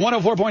 It's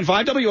 104.5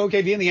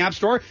 WOKV in the App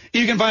Store.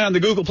 You can find it on the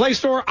Google Play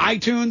Store,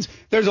 iTunes.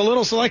 There's a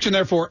little selection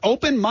there for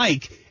open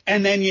mic,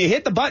 and then you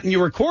hit the button, you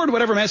record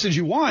whatever message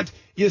you want,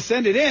 you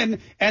send it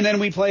in, and then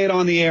we play it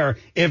on the air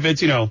if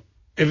it's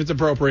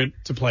appropriate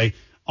to play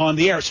on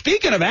the air.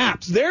 Speaking of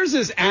apps, there's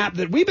this app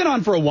that we've been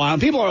on for a while,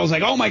 and people are always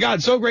like, oh my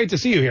God, so great to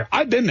see you here.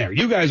 I've been there.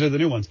 You guys are the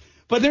new ones.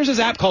 But there's this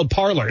app called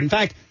Parler. In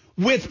fact,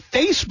 with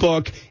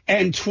Facebook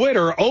and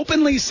Twitter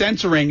openly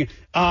censoring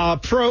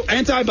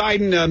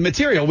anti-Biden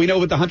material. We know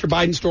with the Hunter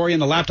Biden story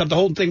and the laptop, the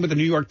whole thing with the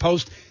New York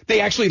Post,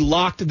 they actually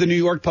locked the New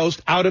York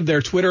Post out of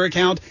their Twitter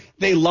account.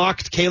 They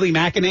locked Kayleigh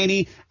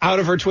McEnany out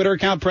of her Twitter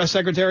account, press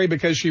secretary,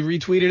 because she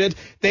retweeted it.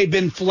 They've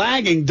been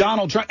flagging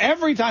Donald Trump.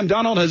 Every time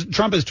Trump has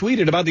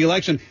tweeted about the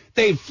election,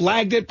 they've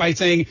flagged it by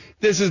saying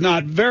this is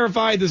not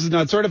verified, this is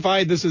not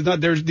certified,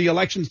 there's the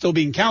election still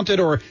being counted,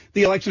 or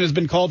the election has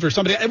been called for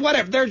somebody.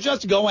 Whatever. They're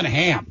just going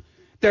ham.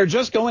 They're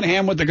just going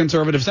ham with the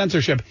conservative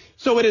censorship.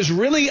 So it has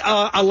really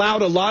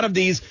allowed a lot of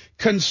these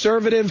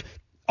conservative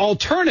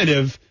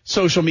alternative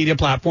social media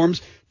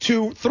platforms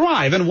to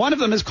thrive. And one of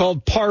them is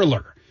called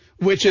Parler,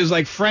 which is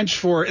like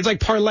French it's like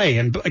parlay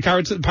in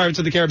Pirates of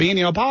the Caribbean.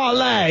 You know,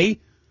 parlay,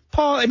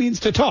 it means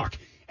to talk.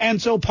 And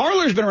so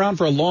Parler's been around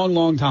for a long,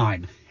 long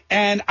time.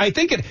 And I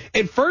think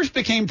it first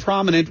became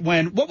prominent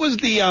what was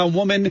the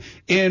woman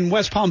in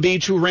West Palm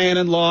Beach who ran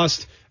and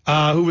lost,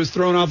 who was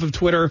thrown off of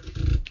Twitter?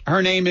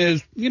 Her name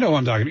is, you know who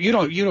I'm talking about.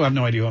 You don't have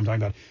no idea who I'm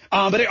talking about.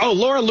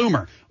 Laura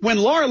Loomer. When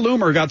Laura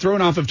Loomer got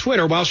thrown off of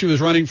Twitter while she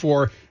was running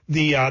for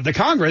the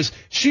Congress,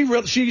 she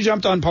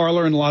jumped on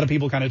Parler, and a lot of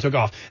people kind of took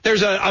off.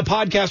 There's a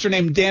podcaster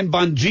named Dan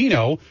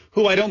Bongino,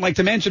 who I don't like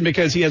to mention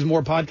because he has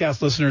more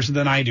podcast listeners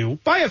than I do,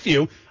 by a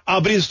few,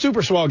 but he's a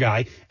super swell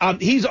guy.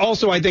 He's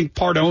also, I think,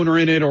 part owner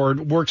in it or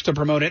works to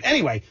promote it.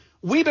 Anyway,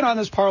 we've been on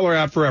this Parler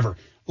app forever.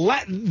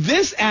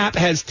 This app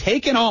has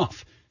taken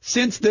off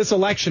since this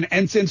election,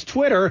 and since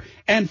Twitter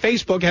and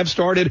Facebook have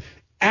started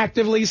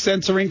actively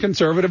censoring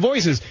conservative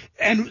voices,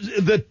 and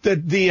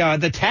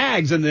the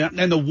tags and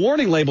the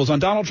warning labels on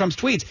Donald Trump's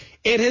tweets,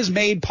 it has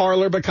made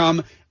Parler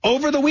become,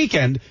 over the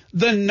weekend,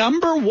 the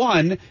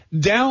 #1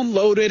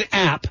 downloaded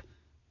app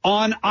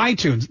on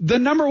iTunes. The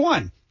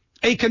 #1.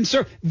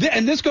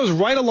 And this goes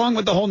right along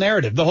with the whole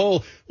narrative.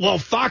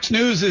 Fox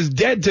News is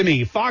dead to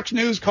me. Fox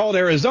News called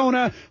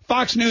Arizona.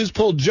 Fox News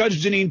pulled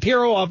Judge Jeanine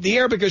Pirro off the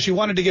air because she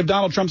wanted to give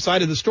Donald Trump's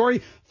side of the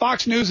story.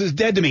 Fox News is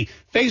dead to me.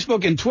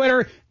 Facebook and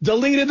Twitter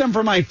deleted them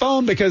from my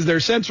phone because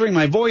they're censoring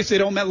my voice. They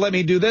don't let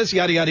me do this,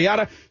 yada, yada,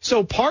 yada.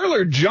 So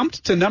Parler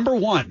jumped to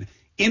 #1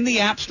 in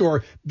the App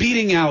Store,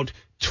 beating out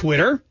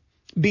Twitter,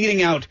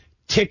 beating out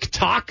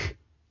TikTok,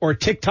 or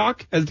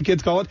TikTok, as the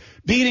kids call it,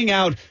 beating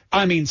out,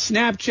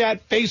 Snapchat,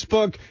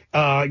 Facebook,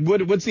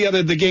 what's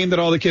the game that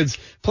all the kids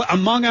play?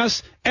 Among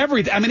Us,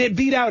 everything. It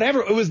beat out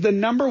it was the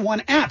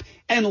 #1 app.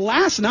 And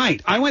last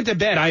night, I went to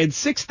bed. I had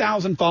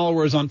 6,000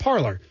 followers on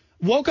Parler.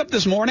 Woke up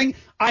this morning,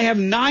 I have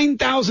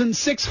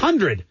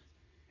 9,600.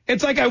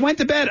 It's like I went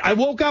to bed, I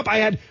woke up, I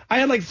had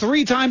like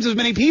 3 times as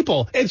many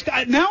people.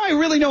 Now I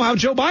really know how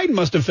Joe Biden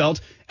must have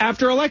felt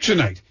after election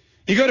night.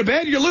 You go to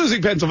bed, you're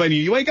losing Pennsylvania.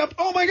 You wake up,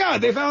 oh my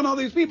God, they found all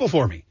these people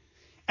for me.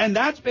 And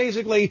that's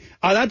basically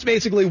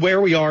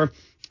where we are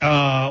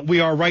we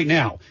are right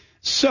now.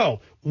 So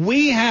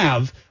we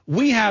have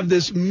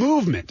this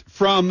movement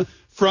from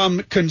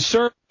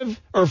conservative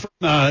or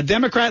from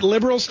Democrat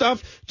liberal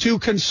stuff to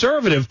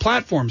conservative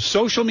platforms,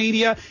 social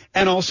media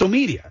and also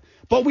media.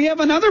 But we have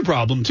another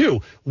problem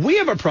too. We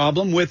have a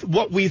problem with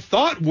what we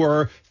thought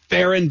were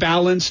fair and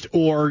balanced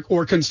or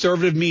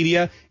conservative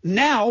media.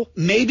 Now,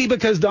 maybe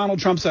because Donald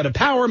Trump's out of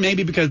power,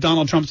 maybe because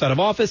Donald Trump's out of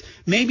office,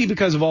 maybe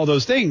because of all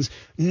those things.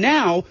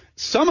 Now,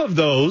 some of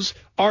those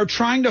are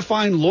trying to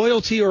find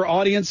loyalty or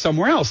audience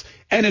somewhere else.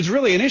 And it's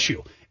really an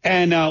issue.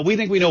 And we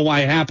think we know why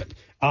it happened.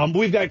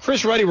 We've got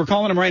Chris Ruddy. We're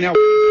calling him right now.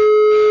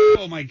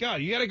 Oh, my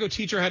God. You got to go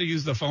teach her how to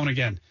use the phone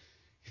again.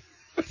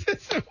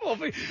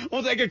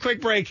 We'll take a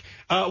quick break.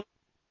 And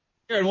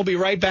we'll be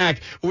right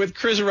back with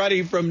Chris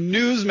Ruddy from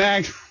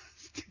Newsmax.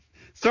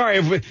 Sorry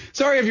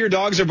if your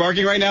dogs are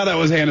barking right now. That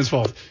was Hannah's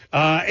fault.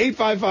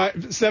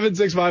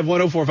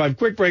 855-765-1045.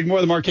 Quick break. More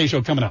of the Mark Kaye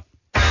Show coming up.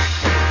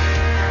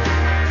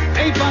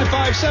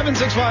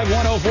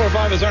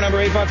 855-765-1045 is our number.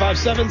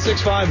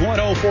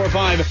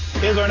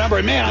 855-765-1045 is our number.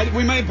 And man,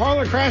 we made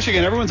Parler crash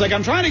again. Everyone's like,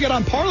 I'm trying to get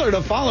on Parler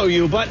to follow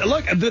you. But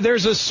look,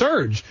 there's a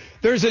surge.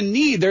 There's a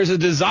need. There's a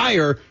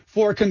desire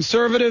for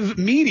conservative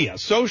media,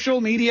 social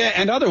media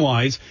and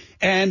otherwise.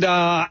 And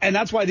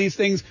that's why these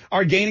things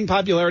are gaining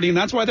popularity, and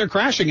that's why they're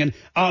crashing. And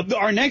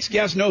our next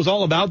guest knows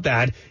all about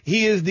that.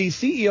 He is the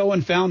CEO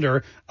and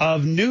founder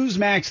of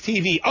Newsmax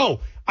TV. Oh,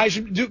 I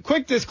should do a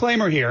quick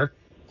disclaimer here.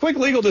 Quick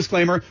legal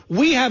disclaimer.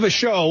 We have a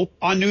show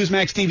on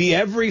Newsmax TV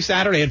every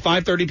Saturday at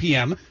 5:30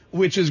 p.m.,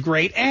 which is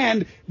great.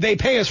 And they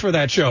pay us for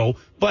that show,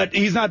 but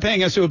he's not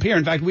paying us to appear.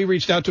 In fact, we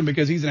reached out to him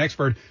because he's an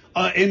expert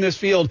in this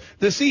field.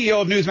 The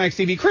CEO of Newsmax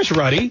TV, Chris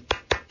Ruddy.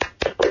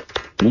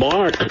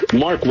 Mark,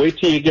 wait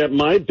till you get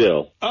my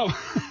bill. Oh,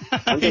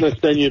 I'm going to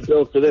send you a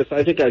bill for this.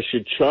 I think I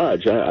should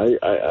charge.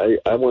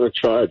 I want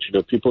to charge. You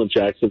know, people in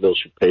Jacksonville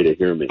should pay to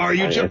hear me. Are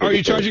you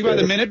charging by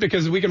the minute?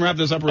 Because we can wrap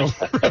this up real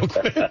quick.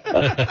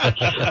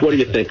 What do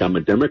you think? I'm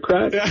a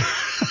Democrat? Yeah.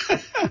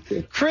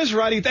 Chris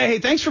Ruddy, hey,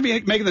 thanks for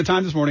making the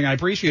time this morning. I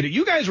appreciate it.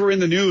 You guys were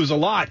in the news a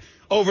lot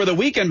over the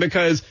weekend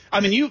because, I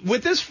mean, you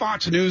with this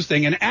Fox News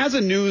thing, and as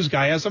a news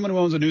guy, as someone who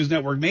owns a news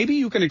network, maybe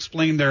you can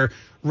explain their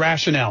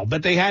rationale.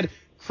 But they had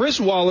Chris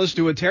Wallace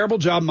do a terrible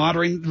job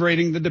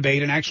moderating the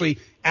debate and actually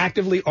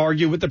actively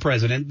argue with the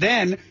president.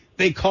 Then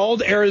they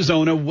called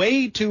Arizona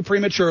way too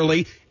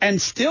prematurely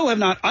and still have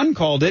not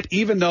uncalled it,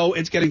 even though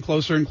it's getting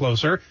closer and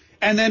closer.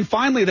 And then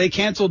finally they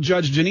canceled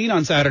Judge Jeanine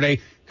on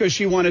Saturday because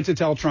she wanted to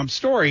tell Trump's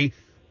story.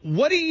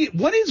 What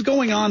is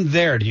going on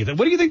there, do you think?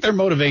 What do you think their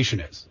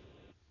motivation is?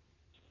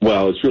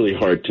 Well, it's really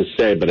hard to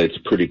say, but it's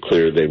pretty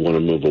clear they want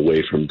to move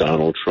away from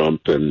Donald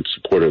Trump and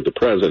support of the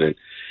president.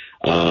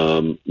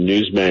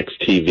 Newsmax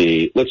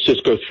TV, let's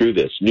just go through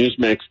this.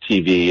 Newsmax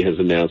TV has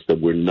announced that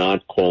we're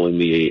not calling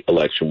the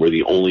election. We're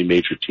the only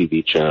major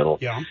TV channel.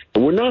 Yeah.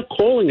 And we're not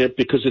calling it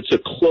because it's a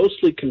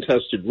closely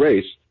contested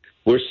race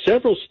where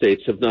several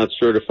states have not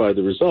certified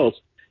the results,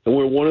 and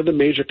where one of the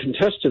major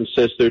contestants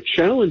says they're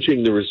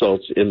challenging the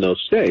results in those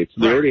states.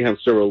 They already have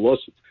several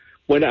lawsuits.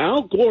 When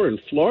Al Gore in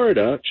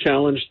Florida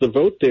challenged the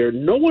vote there,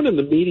 no one in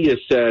the media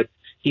said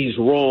he's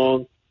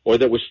wrong or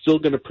that we're still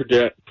going to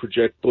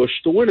project Bush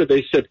the winner.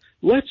 They said,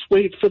 let's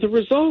wait for the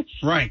results.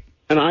 Right.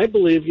 And I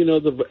believe,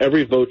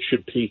 every vote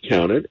should be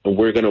counted, and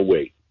we're going to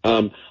wait.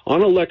 On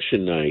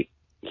election night,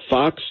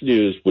 Fox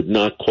News would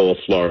not call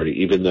Florida,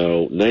 even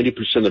though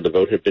 90% of the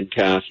vote had been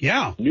cast.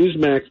 Yeah.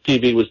 Newsmax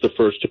TV was the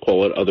first to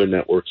call it. Other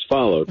networks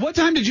followed. What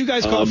time did you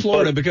guys call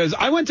Florida? Because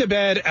I went to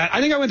bed, I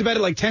think I went to bed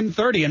at like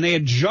 10:30, and they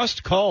had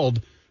just called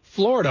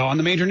Florida on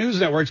the major news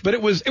networks, but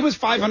it was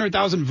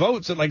 500,000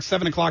 votes at like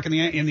 7 o'clock in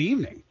the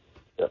evening.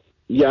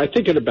 Yeah, I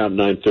think at about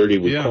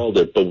 9:30 we called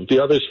it, but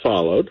the others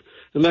followed,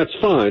 and that's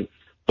fine.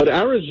 But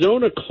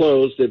Arizona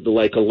closed at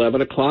like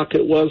 11 o'clock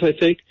it was, I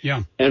think.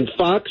 Yeah. And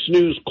Fox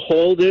News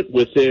called it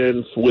with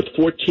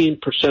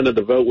 14% of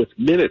the vote with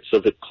minutes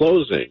of it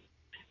closing.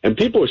 And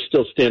people were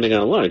still standing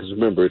on line, because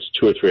remember, it's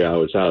 2 or 3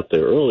 hours out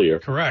there earlier.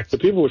 Correct. So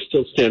people were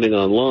still standing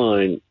on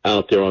line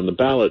out there on the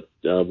ballot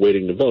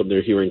waiting to vote, and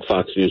they're hearing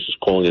Fox News is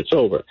calling it's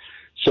over.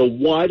 So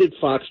why did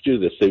Fox do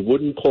this? They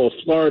wouldn't call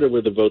Florida,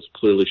 where the votes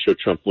clearly show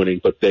Trump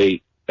winning,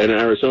 and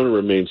Arizona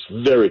remains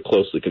very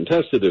closely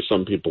contested. There's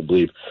some people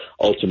believe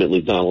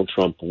ultimately Donald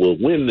Trump will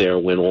win there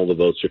when all the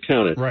votes are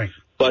counted. Right.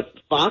 But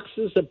Fox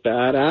is a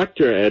bad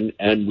actor,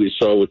 and we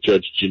saw with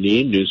Judge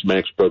Jeanine,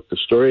 Newsmax broke the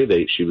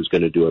story. She was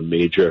going to do a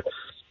major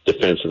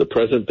defense of the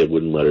president. They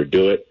wouldn't let her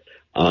do it.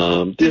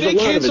 There's a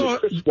lot of it.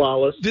 Chris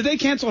Wallace. Did they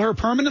cancel her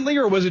permanently,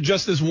 or was it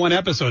just this one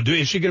episode?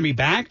 Is she going to be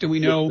back? Do we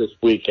know? Just this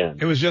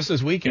weekend. It was just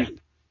this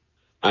weekend.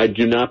 I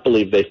do not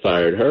believe they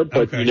fired her,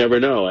 but you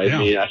never know. I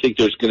mean, I think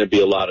there's going to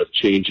be a lot of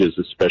changes,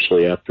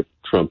 especially after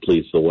Trump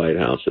leaves the White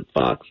House at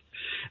Fox.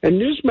 And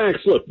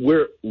Newsmax, look,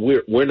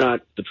 we're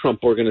not the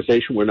Trump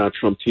organization. We're not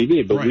Trump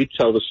TV, but we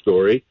tell the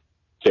story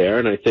fair,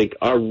 and I think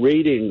our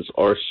ratings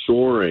are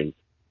soaring.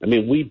 I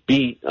mean, we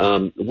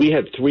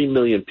had 3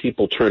 million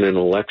people turn in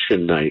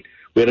election night.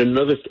 We had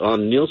another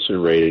on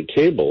Nielsen rated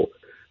cable.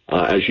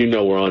 As you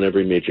know, we're on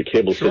every major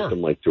cable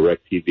system like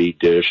DirecTV,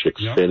 Dish,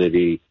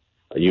 Xfinity,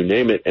 you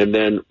name it. And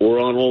then we're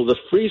on all the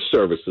free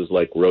services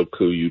like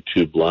Roku,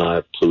 YouTube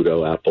Live,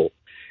 Pluto, Apple.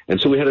 And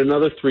so we had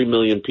another 3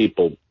 million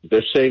people.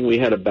 They're saying we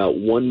had about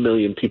 1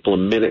 million people a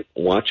minute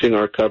watching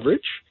our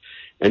coverage.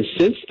 And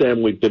since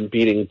then, we've been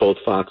beating both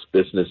Fox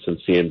Business and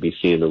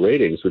CNBC in the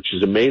ratings, which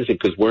is amazing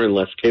because we're in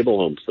less cable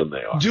homes than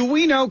they are. Do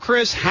we know,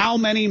 Chris, how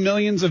many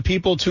millions of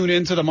people tune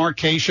into the Mark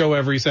Kaye Show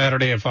every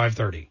Saturday at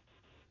 5:30?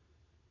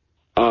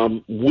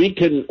 We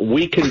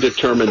can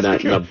determine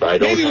that number. I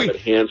don't have it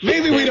hands.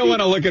 Maybe we don't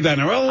want to look at that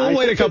number. We'll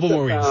wait a couple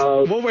more weeks.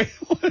 We'll wait.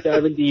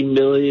 70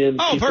 million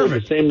people,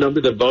 perfect. The same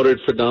number that voted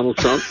for Donald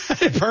Trump.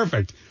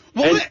 Perfect.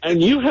 Well,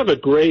 and you have a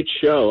great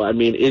show. I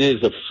mean, it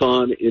is a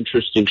fun,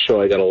 interesting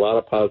show. I got a lot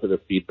of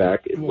positive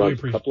feedback. It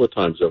runs a couple of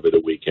times over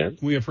the weekend.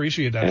 We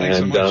appreciate that. Thanks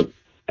so much.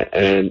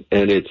 And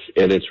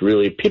it's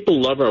really,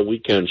 people love our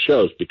weekend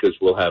shows because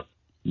we'll have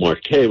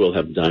Mark Kaye, we'll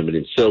have Diamond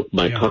and Silk.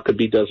 Mike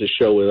Huckabee does a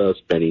show with us,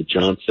 Benny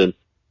Johnson,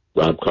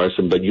 Rob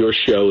Carson, but your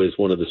show is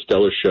one of the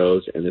stellar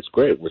shows, and it's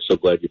great. We're so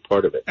glad you're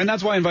part of it. And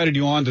that's why I invited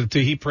you on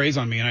to heap praise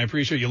on me, and I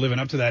appreciate you living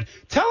up to that.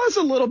 Tell us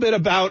a little bit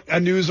about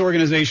a news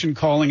organization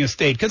calling a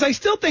state, because I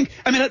still think,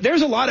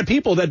 there's a lot of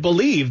people that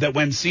believe that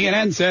when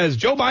CNN says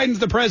Joe Biden's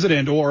the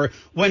president, or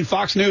when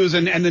Fox News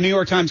and the New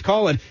York Times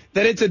call it,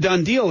 that it's a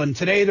done deal. And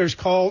today there's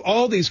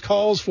all these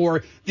calls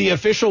for the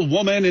official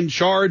woman in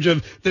charge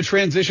of the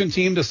transition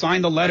team to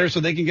sign the letter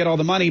so they can get all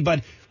the money.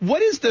 But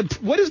what is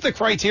the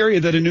criteria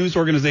that a news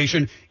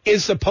organization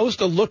is supposed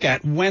to look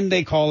at when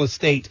they call a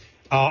state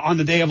on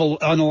the day of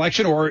an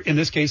election, or in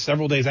this case,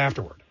 several days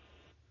afterward?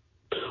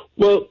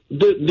 Well,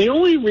 the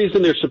only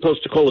reason they're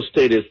supposed to call a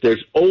state is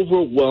there's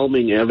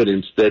overwhelming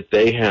evidence that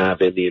they have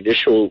in the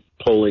initial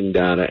polling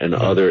data and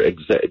other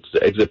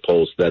exit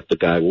polls that the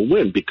guy will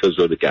win because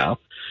or the gal.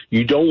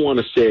 You don't want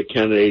to say a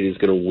candidate is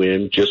going to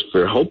win just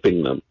for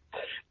helping them.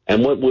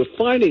 And what we're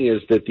finding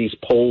is that these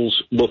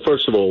polls, well,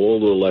 first of all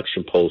the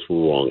election polls were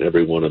wrong.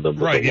 Every one of them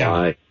was a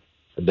lie.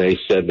 They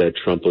said that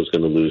Trump was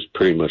going to lose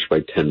pretty much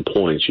by 10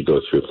 points. You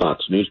go through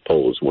Fox News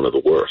poll was one of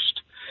the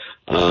worst.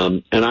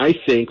 And I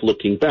think,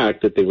 looking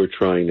back, that they were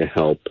trying to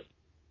help.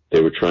 They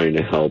were trying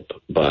to help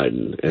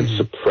Biden and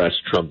suppress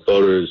Trump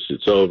voters.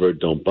 It's over.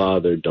 Don't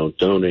bother. Don't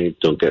donate.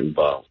 Don't get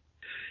involved.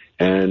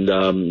 And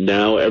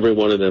now every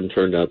one of them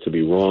turned out to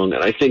be wrong.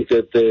 And I think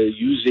that they're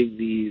using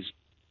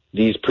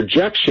these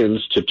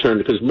projections to turn,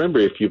 because remember,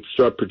 if you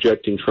start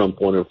projecting Trump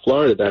won in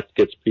Florida, that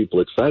gets people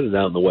excited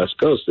out on the West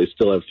Coast. They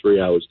still have 3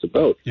 hours to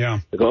vote. Yeah.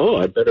 They go,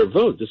 I better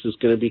vote. This is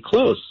going to be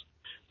close.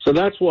 So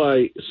that's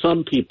why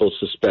some people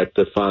suspect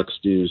that Fox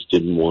News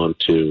didn't want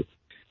to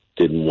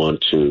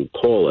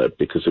call it,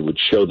 because it would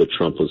show that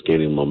Trump was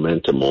gaining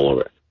momentum all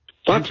over.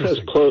 Fox has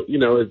close,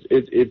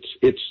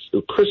 it's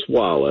Chris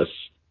Wallace.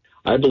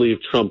 I believe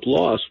Trump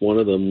lost. One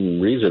of the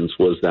reasons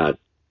was that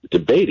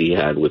debate he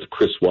had with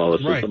Chris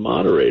Wallace as the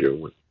moderator. It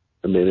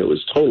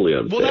was totally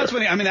unfair. Well,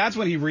 that's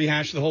when he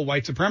rehashed the whole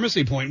white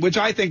supremacy point, which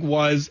I think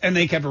was, and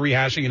they kept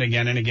rehashing it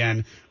again and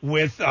again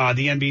with the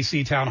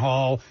NBC town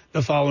hall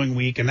the following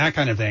week and that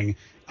kind of thing.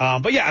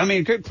 But yeah,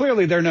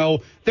 clearly they're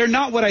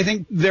not what I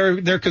think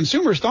their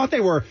consumers thought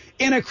they were.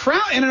 In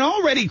an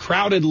already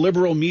crowded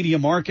liberal media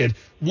market,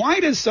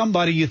 why does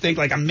somebody, you think,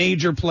 like a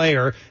major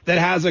player that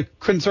has a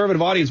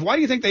conservative audience, why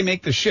do you think they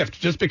make the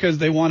shift? Just because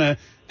they want to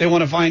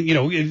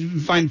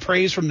find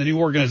praise from the new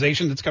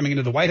organization that's coming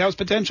into the White House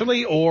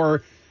potentially,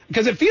 or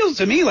because it feels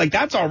to me like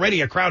that's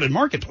already a crowded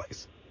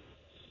marketplace?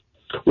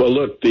 Well,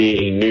 look,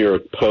 the New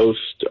York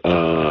Post,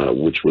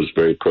 which was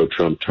very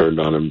pro-Trump, turned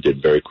on him,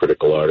 did very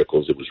critical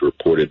articles. It was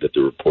reported that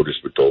the reporters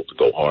were told to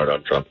go hard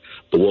on Trump.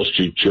 The Wall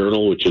Street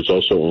Journal, which is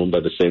also owned by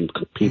the same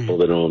people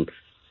that own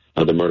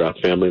the Murdoch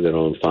family that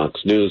own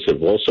Fox News,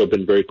 have also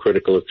been very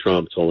critical of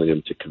Trump, telling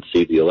him to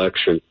concede the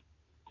election.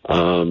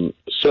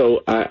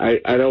 So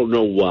I don't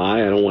know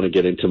why. I don't want to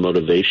get into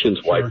motivations,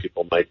 why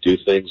people might do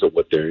things or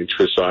what their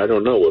interests are. I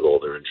don't know what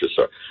all their interests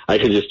are. I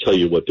can just tell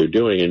you what they're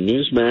doing. And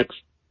Newsmax,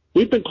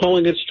 we've been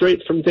calling it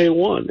straight from day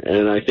one.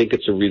 And I think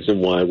it's a reason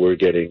why we're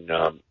getting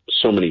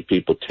so many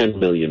people, 10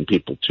 million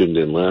people tuned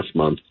in last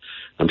month.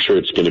 I'm sure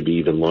it's going to be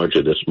even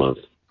larger this month.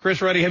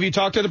 Chris Ruddy, have you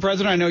talked to the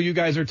president? I know you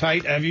guys are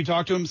tight. Have you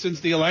talked to him since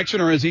the election,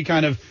 or is he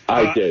kind of...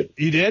 I did.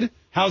 You did?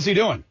 How's he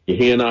doing?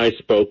 He and I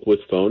spoke with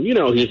phone.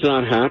 He's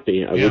not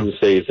happy. I wouldn't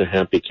say he's a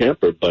happy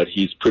camper, but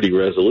he's pretty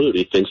resolute.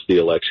 He thinks the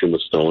election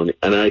was stolen.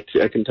 And I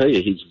can tell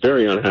you, he's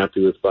very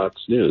unhappy with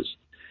Fox News.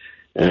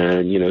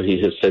 And,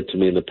 he has said to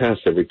me in the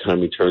past, every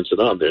time he turns it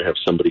on, they have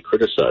somebody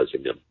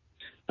criticizing him.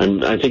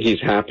 I think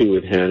he's happy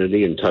with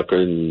Hannity and Tucker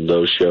and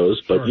those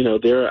shows, but,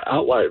 they're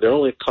outliers. They're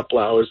only a couple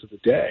hours of the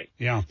day.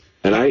 Yeah.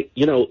 And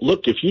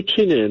look, if you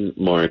tune in,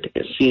 Mark,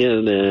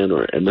 CNN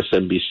or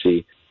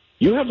MSNBC,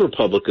 you have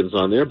Republicans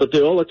on there, but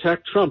they all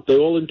attack Trump. They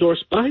all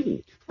endorse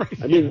Biden.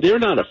 Right. They're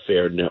not a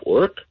fair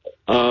network.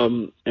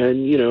 And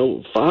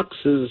Fox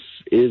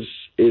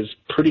is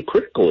pretty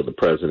critical of the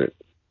president.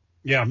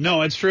 Yeah,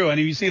 no, it's true. And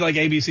you see like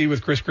ABC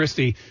with Chris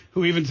Christie,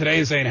 who even today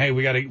is saying, hey,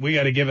 we got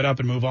to give it up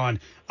and move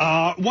on.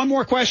 One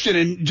more question,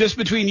 and just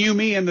between you,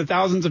 me, and the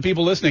thousands of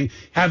people listening,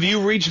 have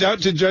you reached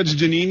out to Judge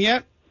Jeanine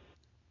yet?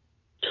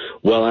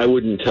 Well, I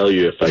wouldn't tell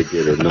you if I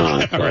did or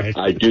not, but Right.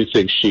 I do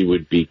think she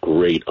would be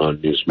great on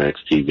Newsmax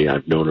TV.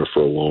 I've known her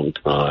for a long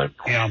time.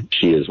 Yeah.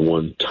 She is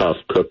one tough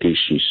cookie.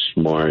 She's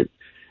smart,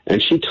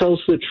 and she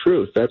tells the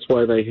truth. That's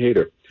why they hate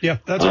her. Yeah,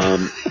 that's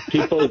right.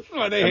 People,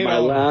 why they and hate my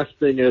all of them. last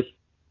thing is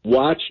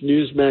watch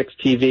Newsmax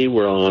TV.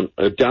 We're on.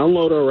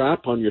 Download our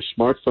app on your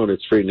smartphone.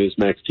 It's free,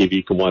 Newsmax TV.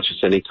 You can watch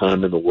us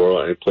anytime in the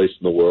world, any place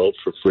in the world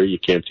for free. You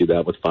can't do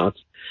that with Fox.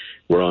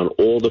 We're on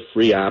all the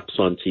free apps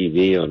on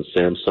TV, on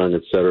Samsung,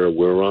 et cetera.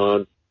 We're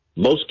on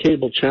most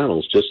cable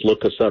channels. Just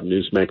look us up,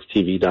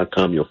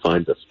 newsmaxtv.com. You'll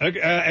find us.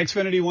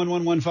 Xfinity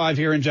 1115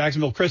 here in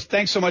Jacksonville. Chris,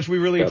 thanks so much. We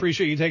really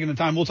appreciate you taking the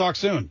time. We'll talk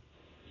soon.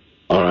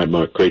 All right,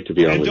 Mark. Great to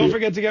be on And with don't you.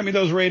 forget to get me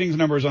those ratings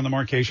numbers on the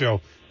Mark Kaye Show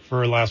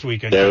for last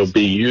weekend. They'll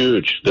be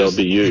huge. They'll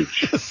be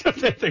huge.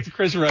 Thanks,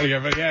 Chris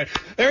Rudiger. But yeah,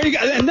 there you go.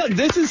 And look,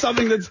 this is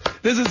something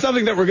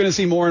that we're going to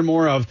see more and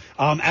more of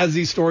as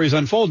these stories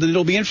unfold, and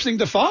it'll be interesting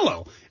to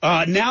follow.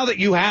 Now that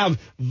you have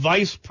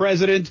Vice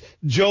President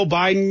Joe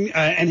Biden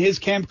and his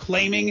camp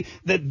claiming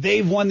that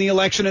they've won the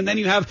election, and then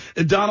you have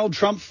Donald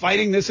Trump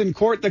fighting this in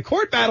court. The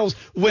court battles,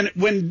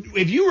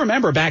 if you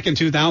remember back in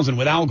 2000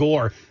 with Al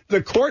Gore,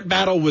 the court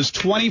battle was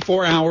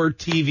 24-hour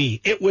TV.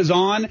 It was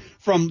on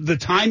from the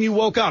time you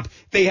woke up.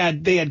 They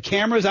had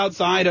cameras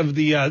outside of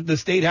the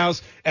State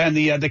House and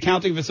the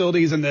counting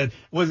facilities and the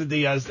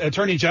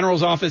Attorney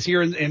General's office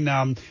here in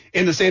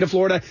the state of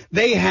Florida.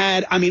 They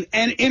had,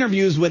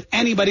 interviews with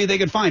anybody they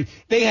could find.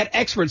 They had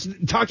experts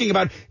talking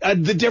about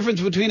the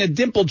difference between a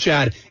dimpled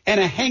Chad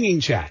and a hanging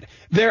Chad.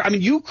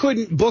 You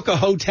couldn't book a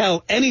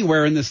hotel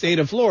anywhere in the state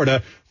of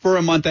Florida for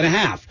a month and a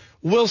half.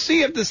 We'll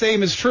see if the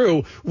same is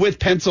true with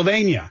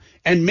Pennsylvania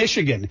and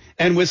Michigan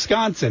and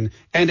Wisconsin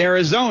and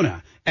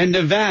Arizona and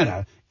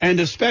Nevada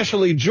and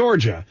especially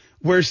Georgia,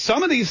 where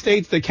some of these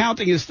states the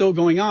counting is still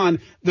going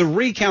on, the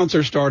recounts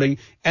are starting,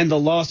 and the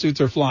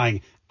lawsuits are flying.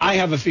 I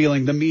have a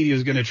feeling the media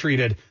is going to treat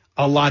it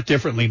a lot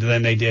differently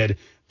than they did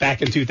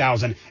back in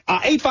 2000.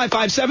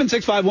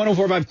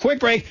 855-765-1045. Quick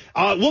break.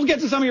 We'll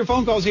get to some of your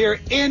phone calls here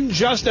in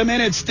just a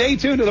minute. Stay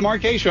tuned to the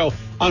Mark Kaye Show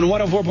on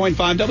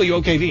 104.5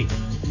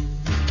 WOKV.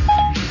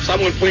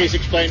 Someone please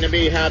explain to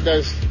me, how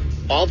does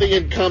all the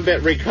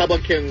incumbent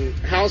Republican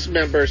House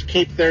members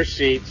keep their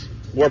seats?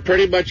 We're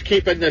pretty much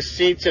keeping the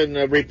seats in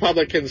the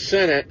Republican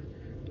Senate,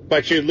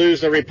 but you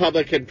lose the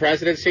Republican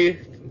presidency?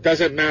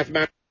 Doesn't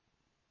mathematically...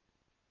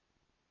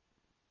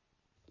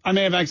 I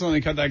may have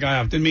accidentally cut that guy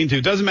off. Didn't mean to.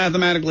 Doesn't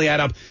mathematically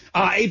add up.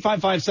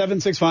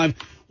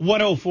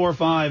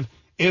 855-765-1045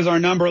 is our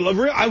number.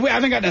 I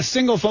haven't gotten a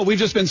single phone. We've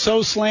just been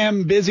so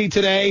slam busy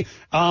today,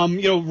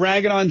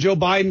 ragging on Joe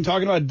Biden,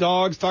 talking about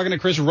dogs, talking to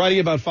Chris Ruddy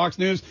about Fox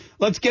News.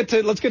 Let's get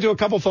to a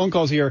couple phone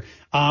calls here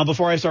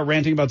before I start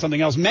ranting about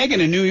something else.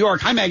 Megan in New York.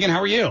 Hi, Megan.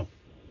 How are you?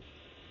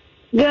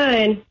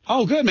 Good.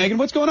 Oh, good, Megan.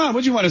 What's going on?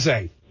 What do you want to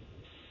say?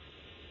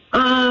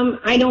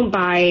 I don't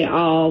buy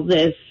all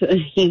this.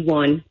 He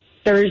won.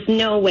 There's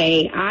no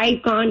way.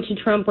 I've gone to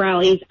Trump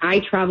rallies.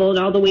 I traveled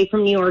all the way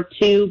from New York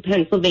to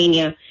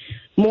Pennsylvania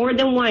more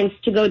than once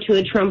to go to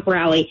a Trump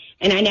rally,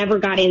 and I never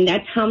got in.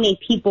 That's how many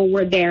people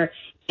were there.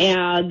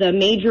 The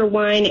major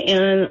one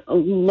in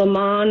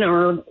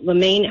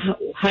Lemaine,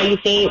 how you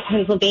say it,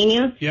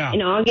 Pennsylvania,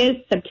 in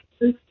August,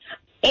 September.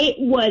 It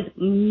was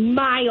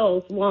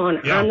miles long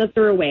on the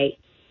thruway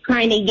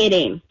trying to get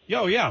in.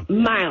 Oh, yeah.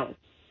 Miles.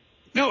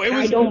 No, it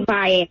was. I don't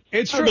buy it.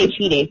 It's true. They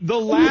cheated. The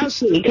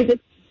last.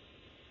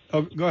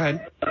 Oh, go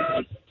ahead.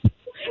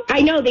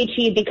 I know they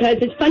cheated because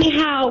it's funny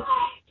how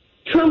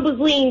Trump was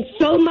leading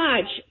so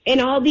much in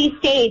all these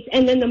states,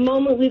 and then the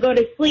moment we go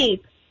to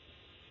sleep,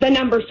 the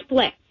numbers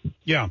flip.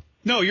 Yeah.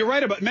 No, you're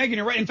right about Megan.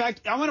 You're right. In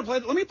fact,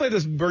 let me play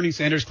this Bernie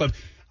Sanders clip.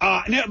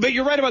 But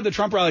you're right about the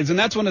Trump rallies, and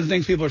that's one of the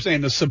things people are saying.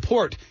 The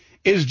support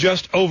is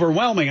just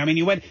overwhelming.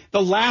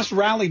 The last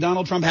rally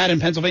Donald Trump had in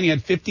Pennsylvania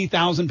had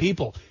 50,000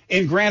 people.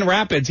 In Grand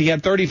Rapids, he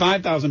had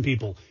 35,000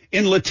 people.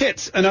 In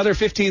Lititz, another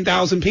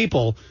 15,000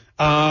 people.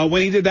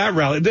 When he did that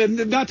rally,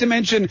 not to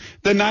mention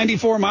the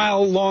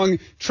 94-mile-long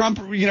Trump,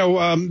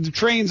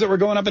 trains that were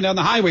going up and down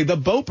the highway, the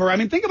boat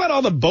parade. Think about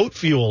all the boat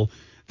fuel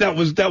that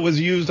was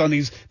used on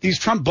these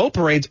Trump boat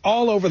parades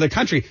all over the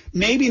country.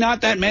 Maybe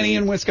not that many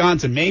in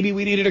Wisconsin. Maybe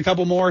we needed a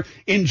couple more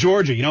in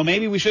Georgia.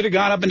 Maybe we should have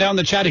gone up and down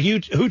the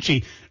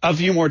Chattahoochee a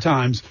few more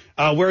times,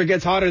 where it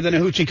gets hotter than a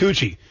hoochie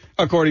coochie,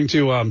 according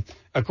to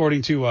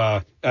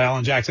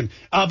Alan Jackson.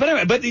 But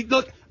anyway,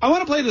 look, I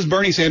want to play this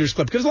Bernie Sanders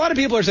clip because a lot of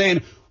people are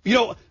saying,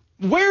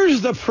 where's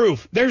the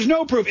proof? There's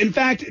no proof. In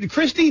fact,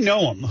 Kristi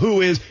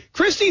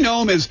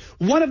Noem is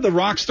one of the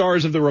rock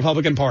stars of the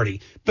Republican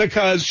Party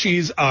because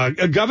she's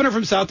a governor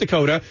from South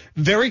Dakota,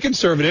 very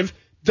conservative.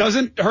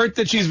 Doesn't hurt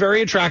that she's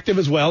very attractive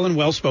as well and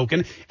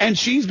well-spoken. And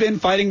she's been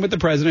fighting with the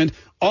president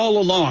all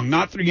along,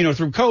 not through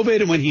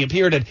COVID, and when he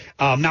appeared at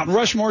Mount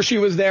Rushmore, she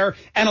was there,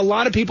 and a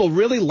lot of people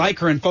really like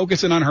her and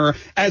focusing on her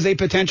as a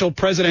potential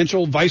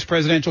presidential, vice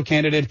presidential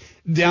candidate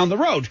down the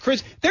road.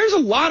 Chris, there's a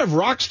lot of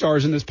rock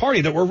stars in this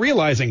party that we're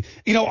realizing.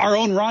 Our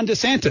own Ron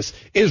DeSantis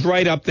is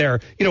right up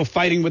there,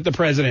 fighting with the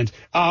president.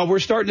 We're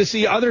starting to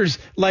see others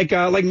like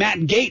Matt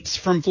Gaetz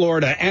from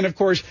Florida, and of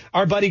course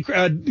our buddy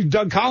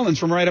Doug Collins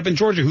from right up in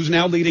Georgia, who's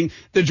now leading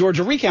the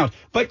Georgia recount.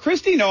 But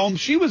Kristi Noem,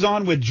 she was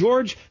on with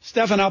George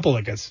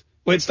Stephanopoulos,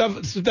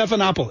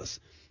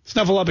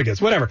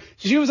 whatever.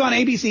 She was on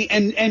ABC,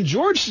 and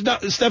George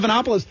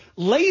Stephanopoulos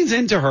lays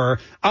into her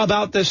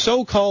about the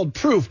so-called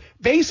proof,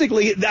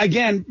 basically,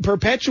 again,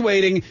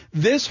 perpetuating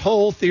this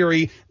whole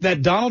theory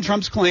that Donald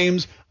Trump's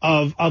claims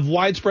of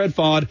widespread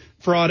fraud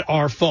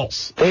are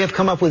false. They have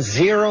come up with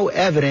zero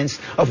evidence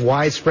of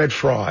widespread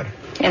fraud.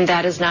 And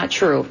that is not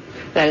true.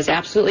 That is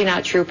absolutely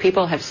not true.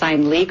 People have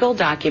signed legal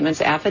documents,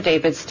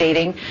 affidavits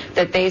stating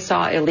that they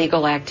saw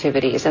illegal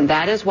activities, and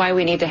that is why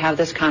we need to have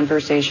this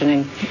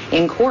conversation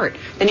in court.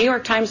 The New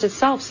York Times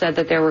itself said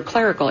that there were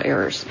clerical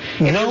errors.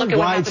 No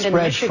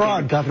widespread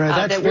fraud, Governor.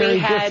 That's that very we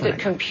had different.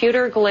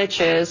 Computer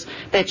glitches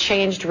that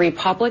changed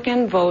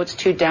Republican votes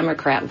to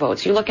Democrat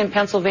votes. You look in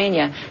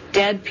Pennsylvania,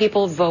 dead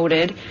people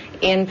voted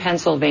in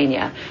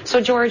Pennsylvania.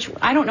 So, George,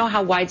 I don't know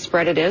how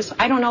widespread it is.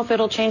 I don't know if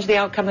it'll change the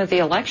outcome of the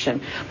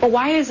election. But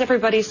why is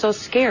everybody so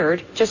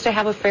scared just to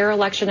have a fair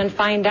election and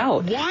find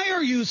out? Why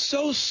are you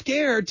so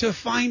scared to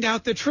find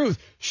out the truth?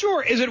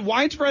 Sure, is it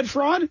widespread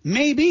fraud?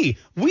 Maybe.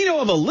 We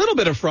know of a little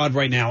bit of fraud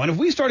right now, and if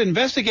we start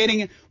investigating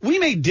it, we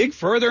may dig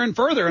further and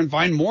further and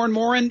find more and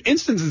more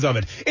instances of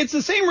it. It's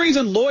the same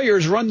reason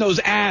lawyers run those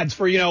ads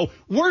for,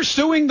 we're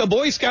suing the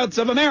Boy Scouts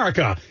of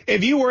America.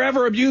 If you were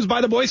ever abused by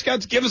the Boy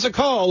Scouts, give us a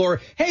call.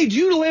 Or, hey, do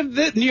you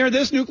live near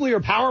this nuclear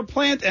power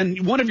plant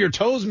and one of your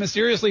toes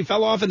mysteriously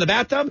fell off in the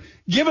bathtub?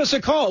 Give us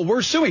a call.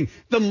 We're suing.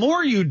 The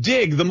more you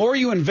dig, the more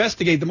you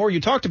investigate, the more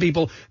you talk to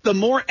people, the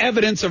more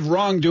evidence of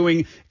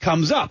wrongdoing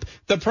comes up.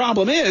 The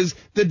problem is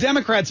the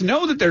Democrats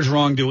know that there's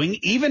wrongdoing,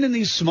 even in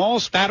these small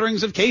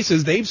spatterings of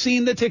cases. They've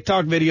seen the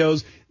TikTok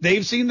videos.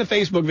 They've seen the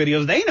Facebook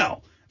videos. They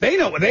know.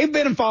 They've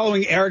been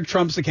following Eric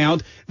Trump's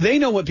account. They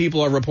know what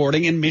people are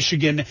reporting in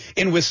Michigan,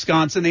 in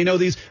Wisconsin. They know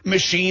these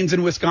machines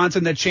in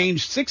Wisconsin that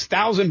changed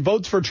 6,000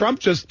 votes for Trump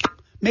just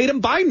made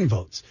them Biden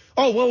votes.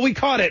 Oh, well, we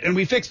caught it and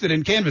we fixed it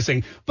in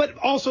canvassing. But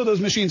also those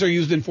machines are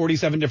used in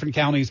 47 different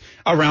counties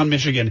around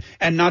Michigan,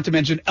 and not to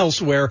mention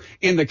elsewhere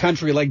in the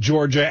country like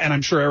Georgia and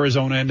I'm sure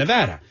Arizona and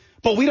Nevada.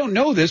 But we don't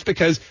know this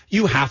because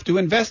you have to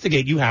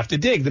investigate. You have to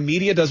dig. The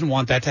media doesn't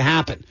want that to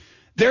happen.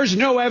 There's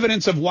no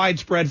evidence of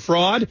widespread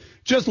fraud,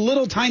 just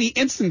little tiny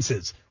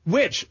instances,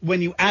 which,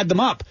 when you add them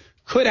up,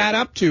 could add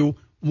up to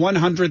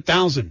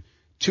 100,000,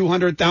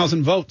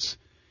 200,000 votes.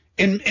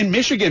 In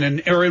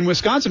Michigan or in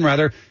Wisconsin,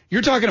 rather,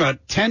 you're talking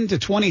about 10 to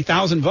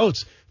 20,000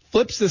 votes.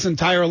 Flips this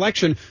entire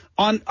election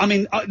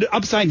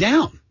upside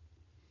down.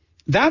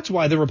 That's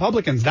why the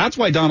Republicans, that's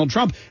why Donald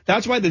Trump,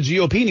 that's why the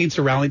GOP needs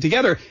to rally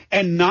together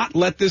and not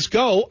let this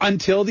go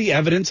until the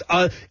evidence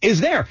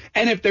is there.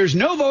 And if there's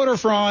no voter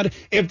fraud,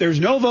 if there's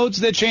no votes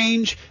that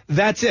change,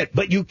 that's it.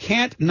 But you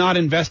can't not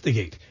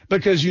investigate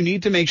because you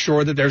need to make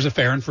sure that there's a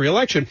fair and free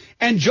election.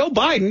 And Joe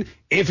Biden,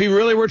 if he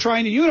really were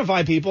trying to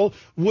unify people,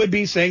 would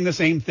be saying the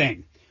same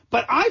thing.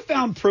 But I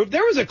found proof.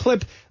 There was a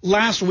clip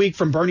last week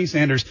from Bernie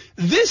Sanders.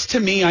 This, to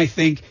me, I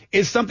think,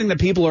 is something that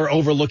people are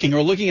overlooking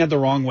or looking at the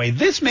wrong way.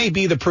 This may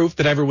be the proof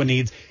that everyone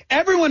needs.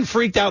 Everyone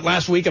freaked out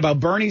last week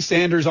about Bernie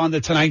Sanders on The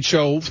Tonight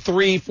Show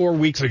 3-4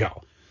 weeks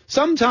ago.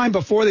 Sometime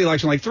before the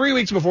election, like 3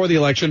 weeks before the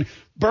election,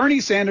 Bernie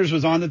Sanders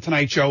was on The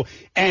Tonight Show,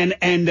 and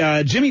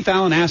Jimmy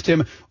Fallon asked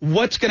him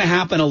what's going to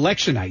happen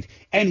election night.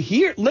 And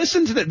here,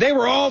 listen to that. They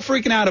were all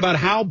freaking out about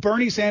how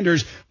Bernie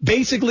Sanders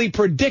basically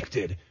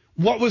predicted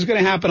what was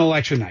going to happen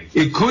election night.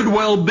 It could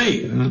well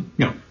be,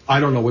 I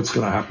don't know what's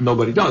going to happen.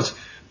 Nobody does.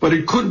 But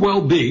it could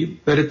well be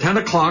that at 10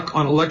 o'clock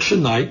on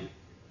election night,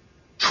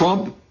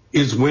 Trump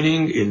is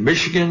winning in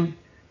Michigan,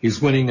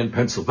 he's winning in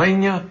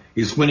Pennsylvania,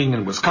 he's winning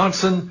in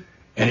Wisconsin,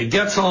 and he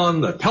gets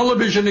on the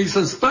television, he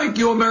says, "Thank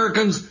you,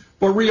 Americans,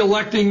 for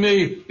reelecting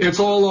me. It's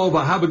all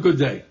over. Have a good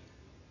day."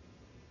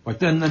 But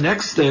then the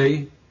next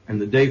day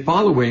and the day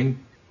following,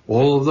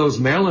 all of those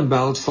mail-in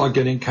ballots start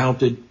getting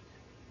counted,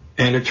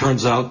 and it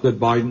turns out that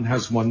Biden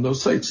has won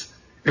those states.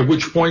 At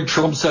which point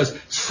Trump says,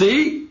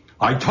 "See,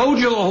 I told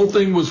you the whole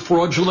thing was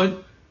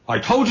fraudulent. I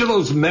told you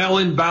those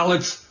mail-in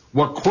ballots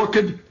were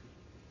crooked.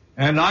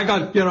 And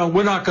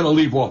we're not going to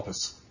leave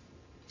office."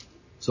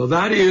 So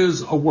that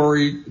is a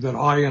worry that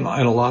I and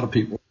a lot of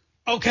people.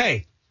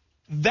 Okay.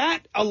 That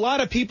a lot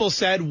of people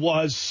said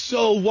was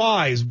so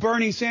wise.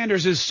 Bernie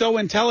Sanders is so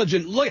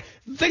intelligent. Look,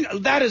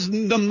 that is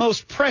the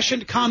most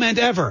prescient comment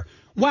ever.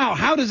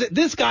 Wow,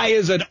 this guy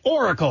is an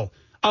oracle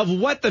of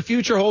what the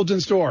future holds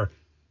in store.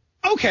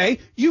 Okay,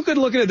 you could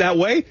look at it that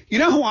way. You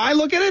know how I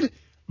look at it?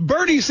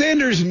 Bernie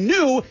Sanders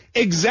knew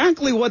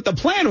exactly what the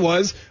plan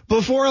was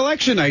before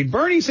election night.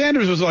 Bernie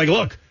Sanders was like,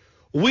 look,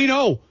 we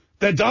know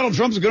that Donald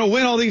Trump's going to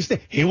win all these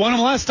things. He won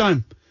them last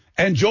time.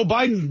 And Joe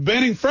Biden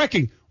banning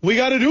fracking. We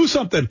got to do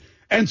something.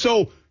 And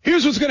so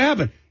here's what's going to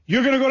happen.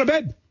 You're going to go to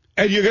bed,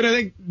 and you're going to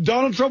think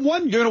Donald Trump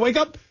won. You're going to wake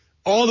up,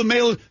 all the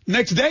mail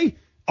next day,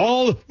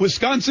 all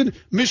Wisconsin,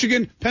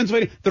 Michigan,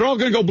 Pennsylvania, they're all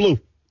going to go blue.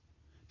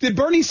 Did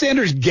Bernie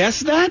Sanders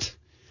guess that?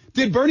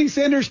 Did Bernie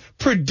Sanders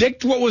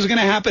predict what was going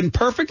to happen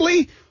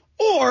perfectly?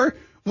 Or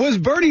was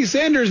Bernie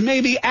Sanders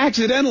maybe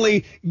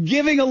accidentally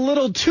giving a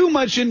little too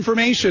much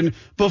information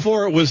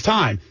before it was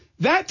time?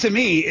 That, to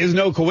me, is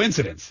no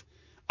coincidence.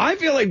 I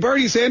feel like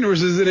Bernie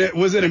Sanders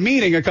was in a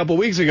meeting a couple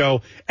weeks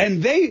ago,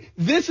 and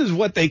this is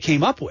what they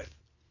came up with.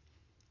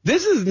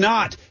 This is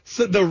not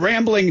the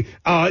rambling,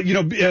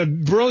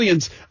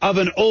 brilliance of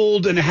an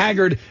old and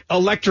haggard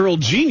electoral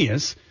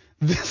genius.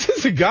 This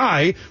is a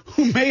guy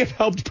who may have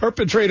helped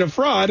perpetrate a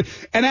fraud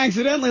and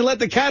accidentally let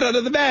the cat out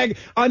of the bag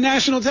on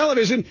national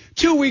television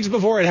 2 weeks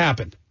before it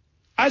happened.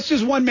 That's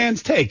just one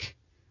man's take.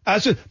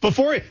 That's just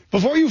before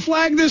you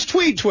flag this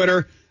tweet,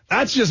 Twitter.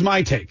 That's just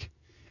my take.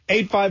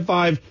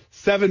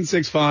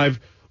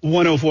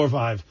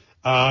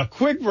 855-765-1045.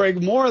 Quick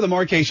break. More of the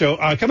Mark Kaye Show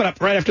coming up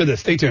right after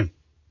this. Stay tuned.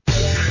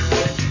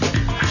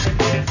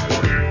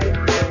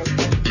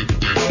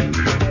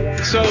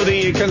 So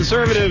the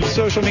conservative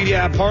social media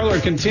app Parler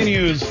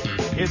continues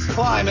its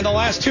climb. In the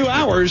last 2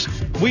 hours,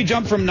 we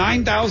jumped from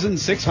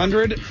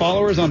 9,600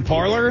 followers on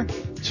Parler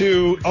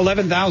to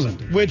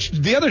 11,000, which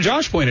the other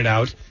Josh pointed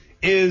out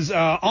is,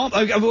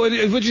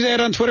 what'd you say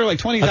on Twitter, like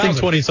 20,000? I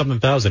think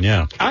 20-something thousand,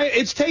 yeah.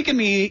 It's taken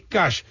me,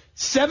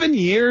 7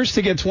 years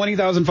to get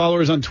 20,000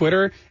 followers on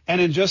Twitter, and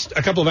in just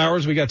a couple of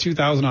hours, we got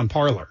 2,000 on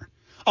Parler.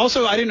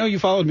 Also, I didn't know you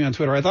followed me on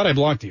Twitter. I thought I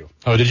blocked you.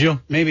 Oh, did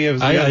you? Maybe it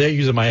was. I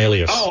used my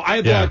alias. Oh,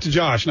 I blocked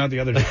Josh, not the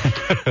other Josh.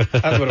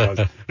 That's what it was.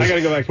 I got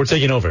to go back. We're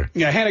taking over.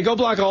 Yeah, Hannah, go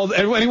block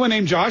anyone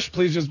named Josh.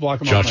 Please just block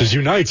them. Joshes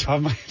unite.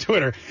 On my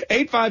Twitter.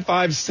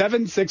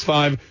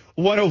 855-765-1045.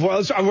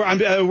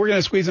 We're going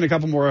to squeeze in a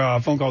couple more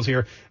phone calls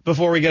here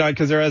before we get out,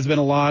 because there has been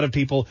a lot of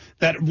people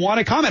that want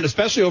to comment,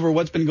 especially over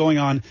what's been going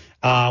on.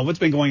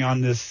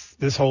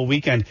 This whole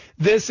weekend.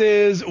 This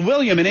is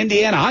William in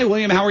Indiana. Hi,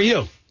 William. How are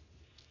you?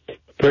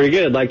 Pretty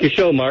good. Like your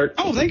show, Mark.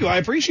 Oh, thank you. I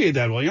appreciate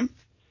that, William.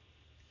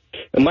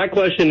 And my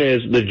question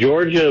is, the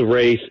Georgia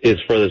race is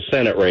for the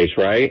Senate race,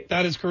 right?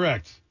 That is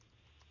correct.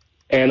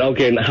 And,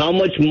 okay, how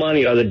much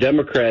money are the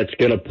Democrats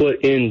going to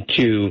put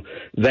into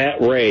that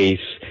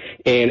race?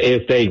 And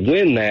if they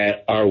win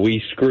that, are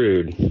we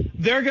screwed?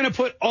 They're going to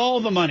put all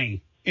the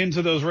money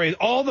into those races,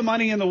 all the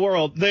money in the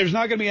world. There's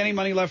not going to be any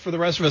money left for the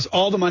rest of us.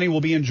 All the money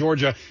will be in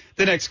Georgia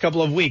the next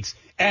couple of weeks.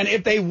 And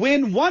if they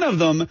win one of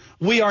them,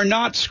 we are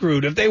not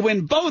screwed. If they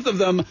win both of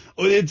them,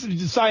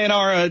 it's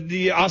sayonara,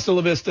 the hasta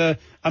la vista,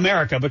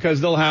 America,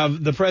 because they'll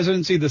have the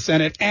presidency, the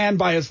Senate, and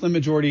by a slim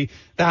majority,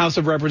 the House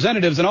of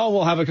Representatives. And all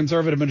will have a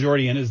conservative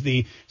majority in is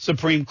the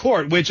Supreme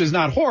Court, which is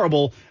not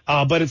horrible,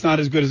 but it's not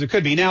as good as it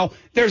could be. Now,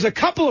 there's a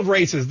couple of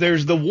races.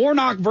 There's the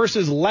Warnock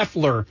versus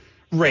Loeffler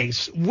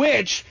race,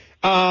 which...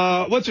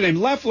 what's her name?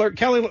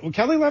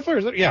 Kelly Loeffler?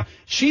 Is it? Yeah.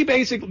 She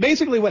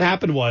basically what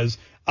happened was,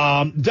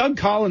 Doug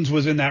Collins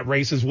was in that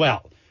race as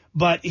well,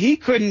 but he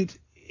couldn't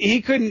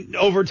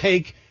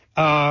overtake,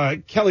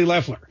 Kelly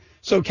Loeffler.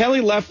 So Kelly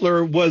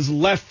Loeffler was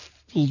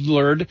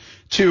Loefflered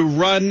to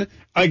run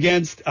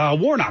against,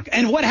 Warnock.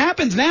 And what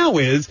happens now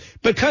is,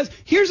 because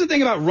here's the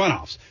thing about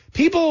runoffs.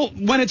 People,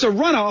 when it's a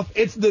runoff,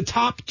 it's the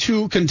top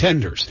two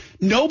contenders.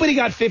 Nobody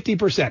got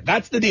 50%.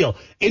 That's the deal.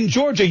 In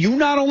Georgia, you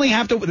not only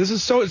have to,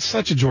 it's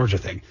such a Georgia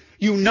thing.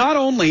 You not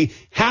only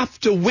have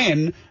to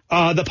win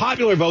the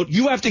popular vote,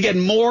 you have to get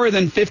more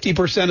than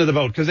 50% of the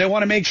vote, because they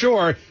want to make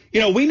sure,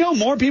 we know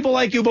more people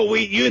like you, but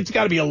it's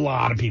got to be a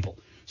lot of people.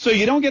 So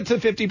you don't get to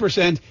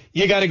 50%,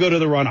 you got to go to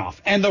the runoff.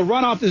 And the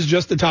runoff is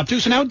just the top two.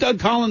 So now Doug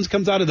Collins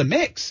comes out of the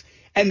mix.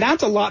 And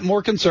that's a lot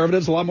more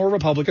conservatives, a lot more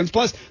Republicans,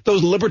 plus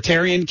those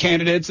libertarian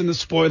candidates and the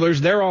spoilers,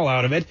 they're all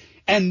out of it.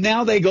 And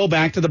now they go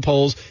back to the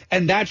polls,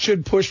 and that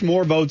should push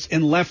more votes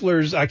in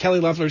Kelly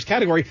Loeffler's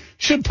category,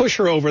 should push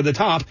her over the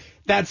top.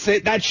 That's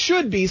it. That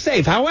should be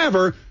safe.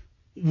 However,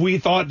 we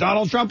thought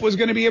Donald Trump was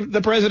going to be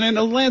the president in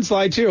a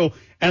landslide too.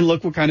 And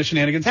look what kind of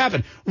shenanigans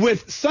happened.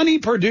 With Sonny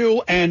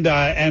Perdue and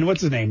what's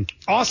his name?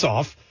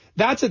 Ossoff,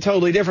 that's a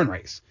totally different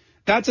race.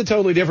 That's a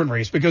totally different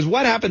race, because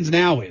what happens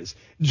now is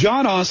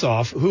John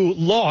Ossoff, who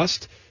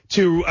lost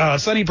to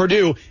Sonny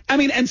Perdue,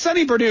 and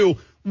Sonny Perdue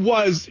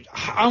was,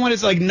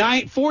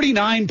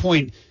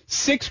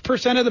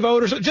 49.6% of the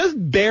vote, or so,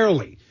 just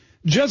barely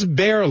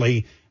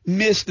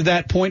missed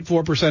that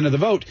 0.4% of the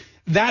vote.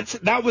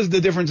 That was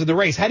the difference in the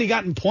race. Had he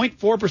gotten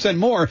 0.4%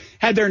 more,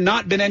 had there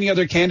not been any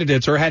other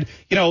candidates, or had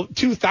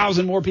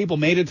 2,000 more people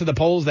made it to the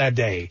polls that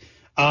day,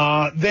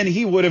 then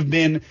he would have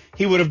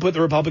put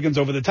the Republicans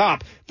over the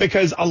top,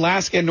 because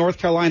Alaska and North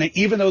Carolina,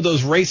 even though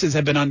those races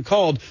have been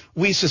uncalled,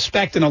 we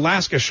suspect in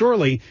Alaska,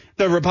 surely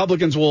the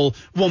Republicans will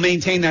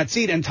maintain that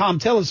seat. And Tom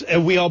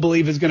Tillis, we all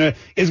believe, is going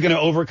to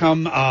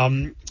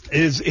overcome,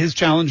 his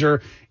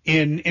challenger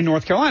in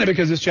North Carolina,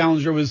 because his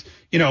challenger was,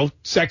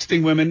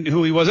 sexting women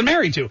who he wasn't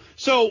married to.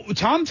 So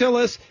Tom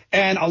Tillis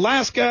and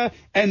Alaska.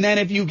 And then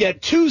if you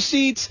get 2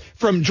 seats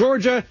from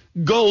Georgia,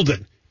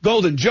 golden.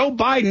 golden. Joe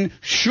Biden,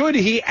 should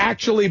he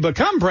actually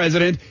become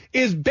president,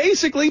 is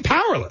basically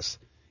powerless.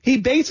 He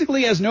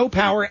basically has no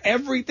power.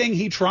 Everything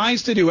he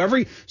tries to do,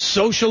 every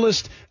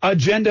socialist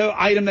agenda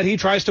item that he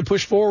tries to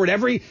push forward,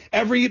 every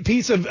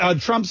piece of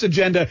Trump's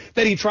agenda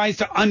that he tries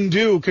to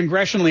undo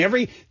congressionally,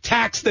 every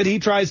tax that he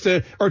tries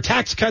to, or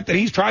tax cut that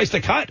he tries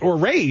to cut or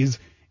raise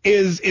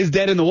is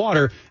dead in the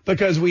water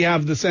because we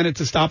have the Senate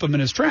to stop him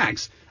in his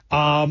tracks.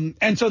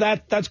 And so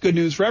that's good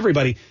news for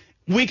everybody.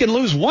 We can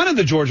lose one of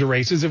the Georgia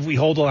races if we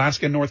hold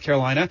Alaska and North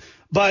Carolina.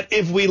 But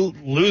if we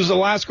lose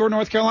Alaska or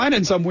North Carolina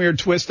in some weird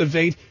twist of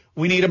fate,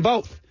 we need them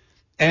both.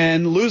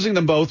 And losing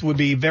them both would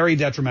be very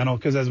detrimental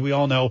because, as we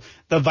all know,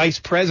 the vice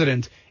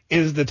president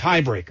is the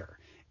tiebreaker.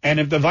 And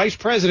if the vice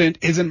president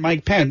isn't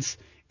Mike Pence,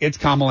 it's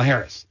Kamala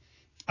Harris.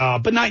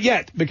 But not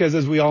yet, because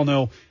as we all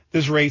know,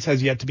 this race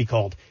has yet to be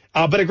called.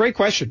 But a great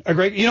question.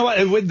 You know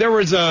what? There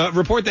was a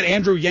report that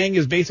Andrew Yang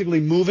is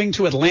basically moving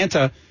to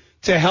Atlanta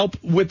to help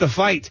with the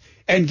fight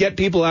and get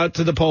people out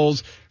to the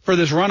polls for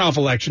this runoff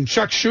election.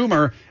 Chuck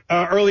Schumer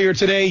earlier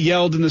today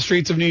yelled in the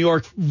streets of New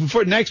York,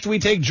 "For next we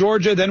take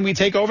Georgia, then we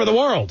take over the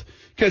world,"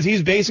 because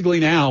he's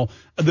basically now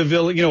the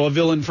villain, a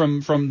villain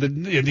from the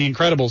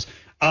Incredibles.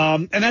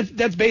 And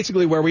that's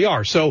basically where we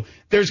are. So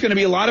there's going to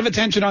be a lot of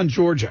attention on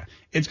Georgia.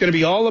 It's going to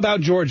be all about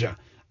Georgia.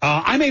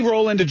 I may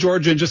roll into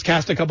Georgia and just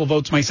cast a couple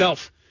votes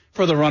myself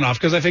for the runoff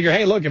because I figure,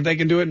 hey, look, if they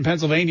can do it in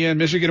Pennsylvania and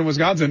Michigan and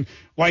Wisconsin,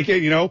 why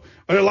can't,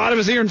 But a lot of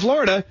us here in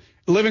Florida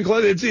living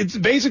close. It's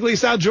basically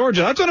South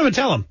Georgia. That's what I'm going to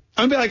tell them.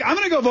 I'm going to be like, I'm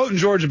going to go vote in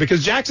Georgia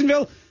because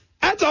Jacksonville,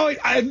 that's all.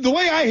 The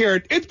way I hear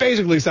it, it's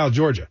basically South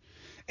Georgia.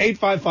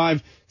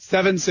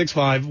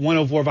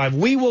 855-765-1045.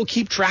 We will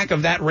keep track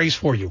of that race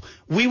for you.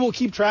 We will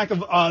keep track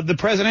of the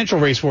presidential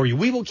race for you.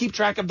 We will keep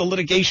track of the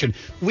litigation.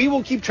 We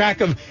will keep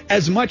track of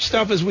as much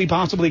stuff as we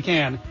possibly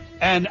can.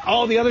 And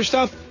all the other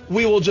stuff,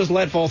 we will just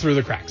let fall through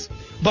the cracks.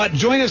 But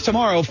join us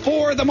tomorrow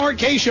for the Mark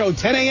Kaye Show,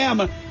 10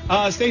 a.m.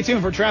 Stay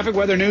tuned for traffic,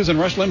 weather, news, and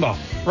Rush Limbaugh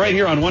right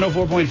here on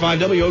 104.5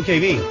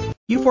 WOKV.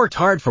 You've worked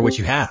hard for what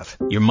you have.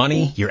 Your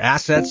money, your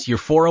assets, your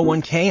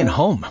 401k, and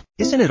home.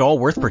 Isn't it all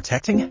worth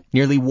protecting?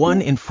 Nearly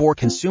 1 in 4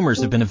 consumers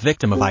have been a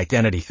victim of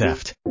identity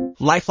theft.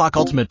 LifeLock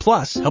Ultimate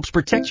Plus helps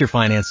protect your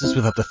finances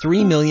with up to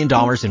 $3 million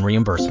in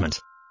reimbursement.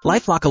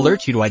 LifeLock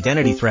alerts you to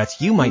identity threats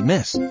you might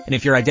miss. And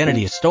if your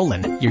identity is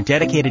stolen, your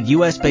dedicated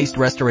U.S.-based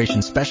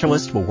restoration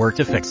specialist will work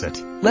to fix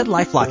it. Let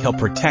LifeLock help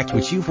protect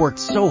what you've worked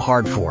so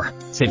hard for.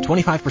 Save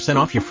 25%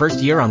 off your first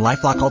year on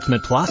LifeLock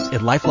Ultimate Plus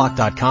at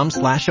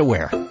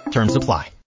LifeLock.com/aware. Terms apply.